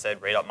 again, like I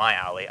said, right up my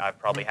alley. I've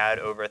probably had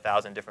over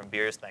 1,000 different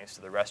beers thanks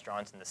to the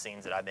restaurants and the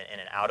scenes that I've been in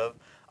and out of.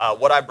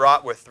 What I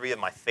brought were 3 of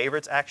my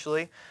favorites,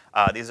 actually.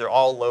 These are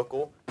all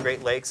local.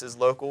 Great Lakes is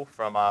local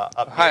from up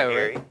Ohio, near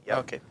Erie. right? Yep.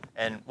 Okay.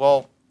 And,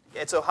 well,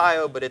 it's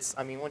Ohio, but it's,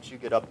 once you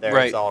get up there,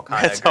 Right. it's all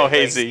kind of It's all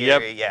hazy.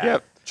 Yep. Yeah.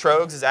 Yep.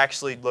 Trogs is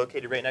actually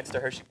located right next to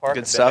Hershey Park.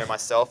 Good I've been stuff. there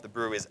myself. The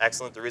brewery is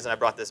excellent. The reason I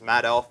brought this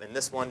Mad Elf in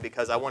this one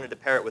because I wanted to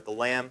pair it with the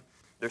lamb.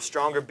 They're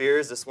stronger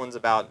beers. This one's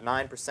about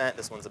 9%.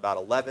 This one's about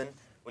 11.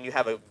 When you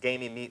have a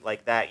gamey meat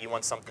like that, you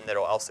want something that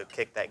will also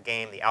kick that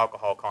game. The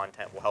alcohol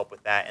content will help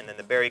with that. And then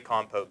the berry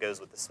compote goes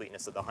with the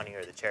sweetness of the honey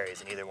or the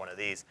cherries in either one of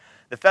these.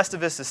 The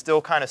Festivus is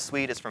still kind of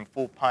sweet. It's from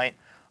Full Pint.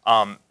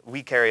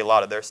 We carry a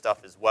lot of their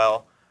stuff as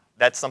well.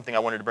 That's something I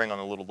wanted to bring on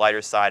the little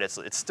lighter side.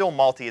 It's still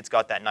malty. It's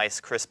got that nice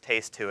crisp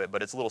taste to it,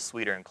 but it's a little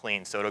sweeter and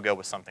clean, so it'll go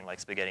with something like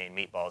spaghetti and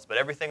meatballs. But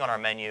everything on our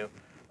menu,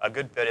 a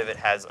good bit of it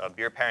has a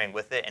beer pairing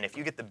with it. And if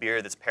you get the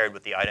beer that's paired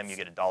with the item, you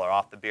get $1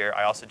 off the beer.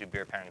 I also do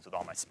beer pairings with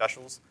all my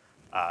specials.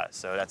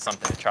 So that's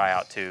something to try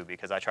out too,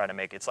 because I try to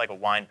make it's like a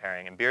wine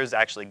pairing, and beer is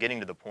actually getting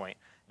to the point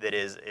that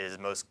is as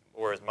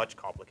much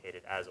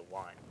complicated as a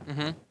wine.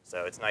 Mm-hmm.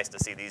 So it's nice to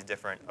see these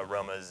different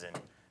aromas and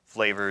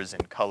flavors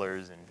and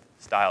colors and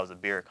styles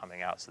of beer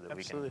coming out, so that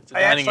Absolutely. we It's a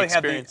can. I dining actually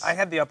experience.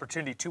 had the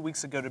opportunity 2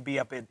 weeks ago to be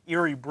up at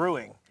Erie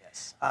Brewing,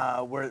 Yes.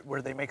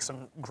 where they make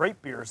some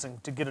great beers,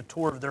 and to get a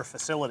tour of their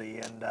facility.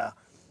 And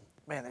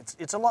man,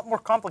 it's a lot more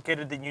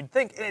complicated than you'd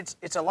think, and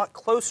it's a lot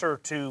closer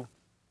to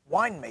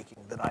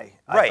winemaking than I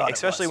Right, thought it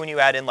especially was. when you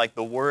add in like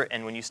the wort,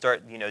 and when you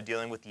start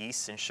dealing with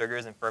yeasts and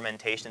sugars and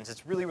fermentations,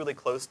 it's really, really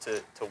close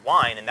to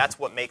wine, and that's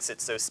what makes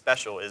it so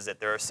special, is that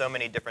there are so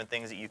many different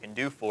things that you can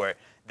do for it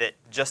that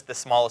just the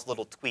smallest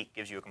little tweak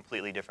gives you a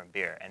completely different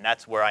beer. And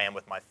that's where I am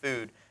with my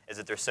food, is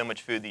that there's so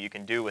much food that you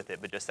can do with it,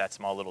 but just that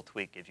small little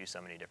tweak gives you so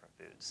many different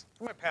foods.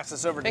 I'm going to pass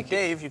this over to Thank you.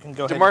 Dave. You can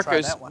go ahead and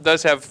try that DeMarco's one.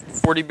 does have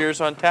 40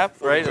 beers on tap,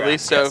 right? At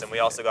least so. Yes, and we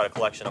also got a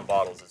collection of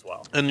bottles as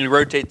well. And you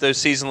rotate those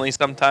seasonally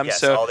sometimes. Yes,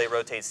 so all they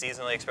rotate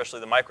seasonally, especially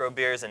the micro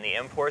beers and the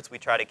imports we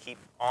try to keep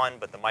on,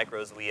 but the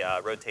micros we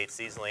rotate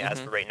seasonally. As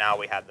for right now,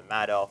 we have the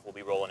Mad Elf. We'll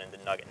be rolling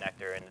into Nugget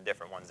Nectar and the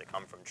different ones that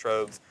come from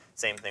Trogs.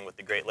 Same thing with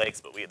the Great Lakes,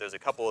 but there's a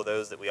couple of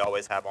those that we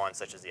always have on,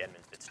 such as the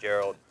Edmund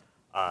Fitzgerald.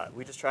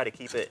 We just try to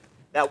keep it,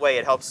 that way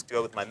it helps to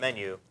go with my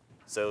menu.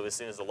 So as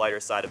soon as the lighter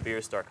side of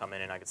beers start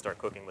coming in, I can start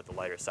cooking with the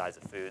lighter sides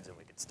of foods, and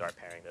we can start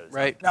pairing those.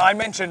 right. Now, I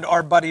mentioned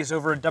our buddies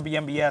over at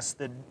WMBS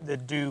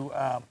that do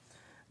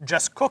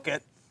Just Cook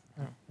It.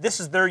 This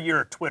is their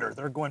year at Twitter.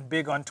 They're going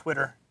big on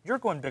Twitter. You're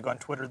going big on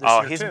Twitter this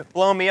year, He's too.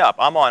 blown me up.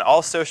 I'm on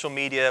all social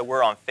media.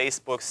 We're on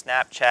Facebook,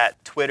 Snapchat,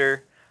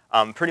 Twitter,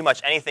 pretty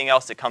much anything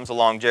else that comes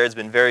along. Jared's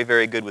been very,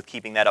 very good with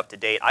keeping that up to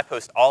date. I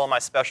post all of my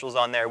specials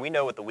on there. We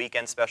know what the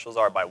weekend specials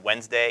are by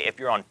Wednesday. If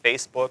you're on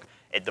Facebook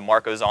at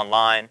DeMarco's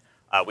Online,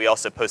 we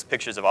also post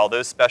pictures of all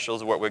those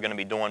specials, what we're going to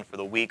be doing for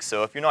the week.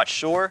 So if you're not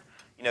sure,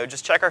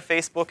 just check our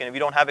Facebook, and if you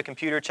don't have a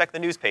computer, check the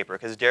newspaper,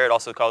 because Jared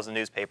also calls the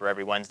newspaper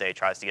every Wednesday,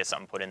 tries to get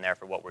something put in there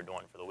for what we're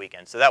doing for the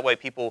weekend. So that way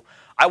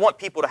I want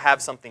people to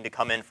have something to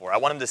come in for. I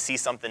want them to see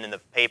something in the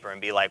paper and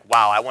be like,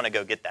 wow, I want to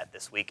go get that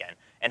this weekend.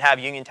 And have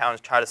Uniontown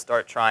try to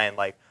start trying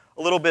like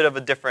a little bit of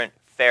a different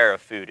fare of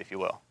food, if you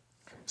will.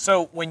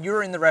 So when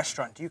you're in the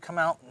restaurant, do you come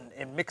out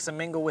and mix and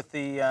mingle with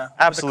the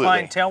Absolutely.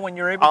 clientele when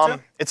you're able to?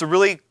 It's a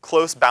really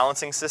close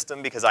balancing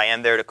system, because I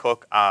am there to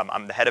cook.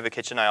 I'm the head of a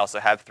kitchen. I also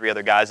have 3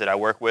 other guys that I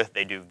work with.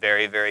 They do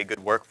very, very good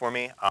work for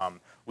me.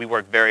 We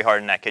work very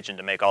hard in that kitchen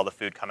to make all the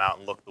food come out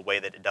and look the way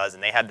that it does.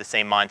 And they have the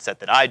same mindset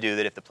that I do,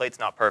 that if the plate's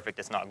not perfect,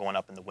 it's not going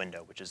up in the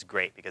window, which is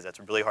great, because that's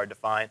really hard to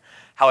find.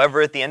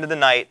 However, at the end of the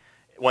night,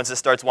 once it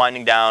starts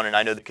winding down and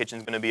I know the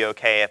kitchen's going to be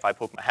okay if I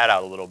poke my head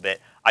out a little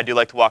bit, I do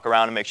like to walk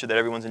around and make sure that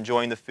everyone's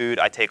enjoying the food.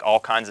 I take all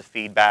kinds of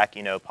feedback,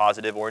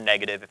 positive or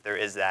negative if there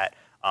is that.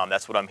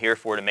 That's what I'm here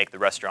for, to make the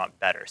restaurant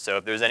better. So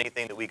if there's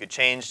anything that we could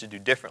change to do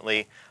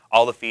differently,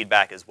 all the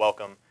feedback is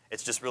welcome.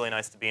 It's just really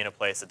nice to be in a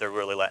place that they're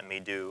really letting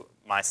me do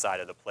my side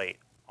of the plate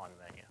on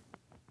the menu.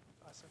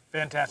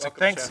 Fantastic.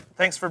 Welcome,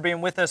 Thanks for being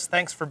with us.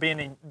 Thanks for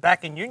being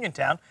back in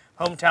Uniontown.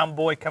 Hometown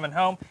boy coming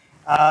home.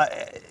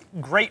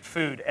 Great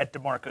food at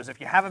DeMarco's. If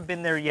you haven't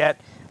been there yet,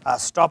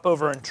 stop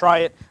over and try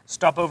it.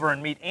 Stop over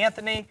and meet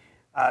Anthony.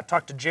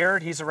 Talk to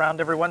Jared. He's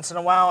around every once in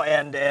a while.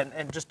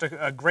 And just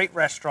a great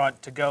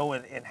restaurant to go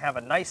and have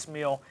a nice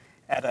meal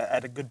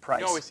at a good price.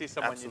 You always see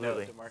someone Absolutely. you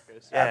know at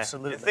DeMarco's. Yeah.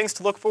 Absolutely. Things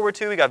to look forward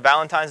to. We got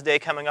Valentine's Day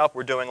coming up.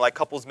 We're doing like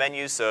couples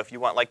menus. So if you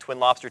want like twin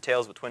lobster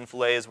tails with twin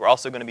fillets, we're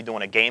also going to be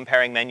doing a game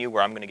pairing menu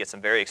where I'm going to get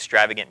some very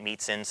extravagant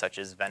meats in, such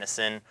as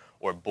venison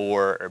or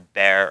boar or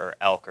bear or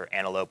elk or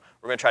antelope.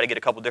 We're going to try to get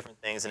a couple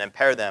different things and then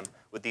pair them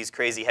with these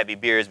crazy heavy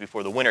beers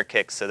before the winter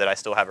kicks, so that I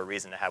still have a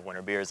reason to have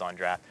winter beers on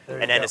draft.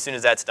 And then as soon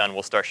as that's done,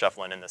 we'll start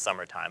shuffling in the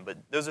summertime. But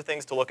those are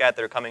things to look at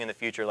that are coming in the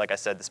future. Like I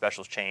said, the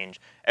specials change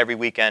every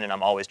weekend, and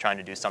I'm always trying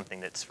to do something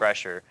that's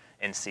fresher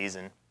in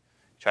season,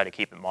 try to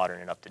keep it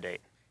modern and up to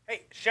date.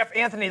 Hey, Chef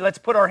Anthony, let's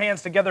put our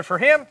hands together for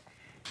him.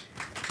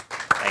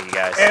 Thank you,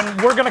 guys.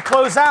 And we're going to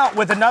close out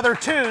with another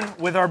tune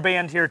with our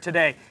band here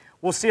today.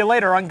 We'll see you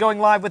later on Going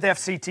Live with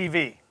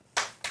FCTV.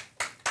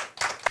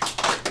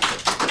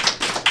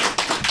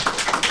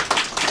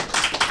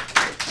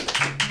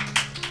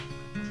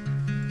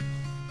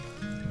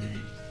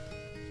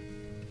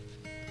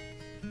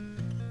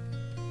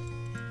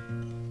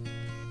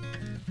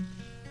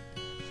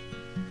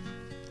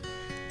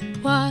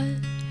 What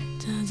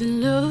does it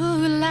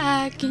look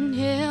like in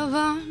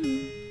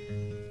heaven?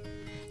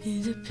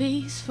 Is it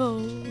peaceful?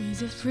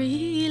 Is it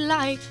free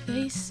like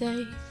they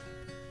say?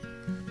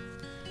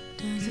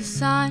 Does the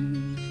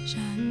sun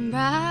shine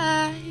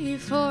bright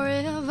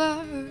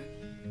forever?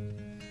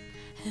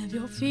 Have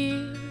your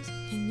fears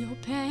and your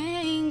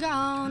pain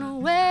gone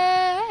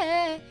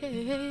away?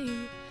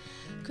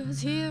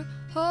 'Cause here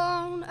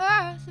on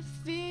earth it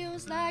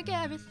feels like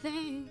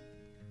everything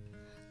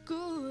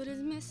good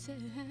is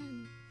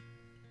missing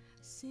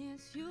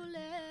since you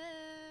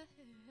left.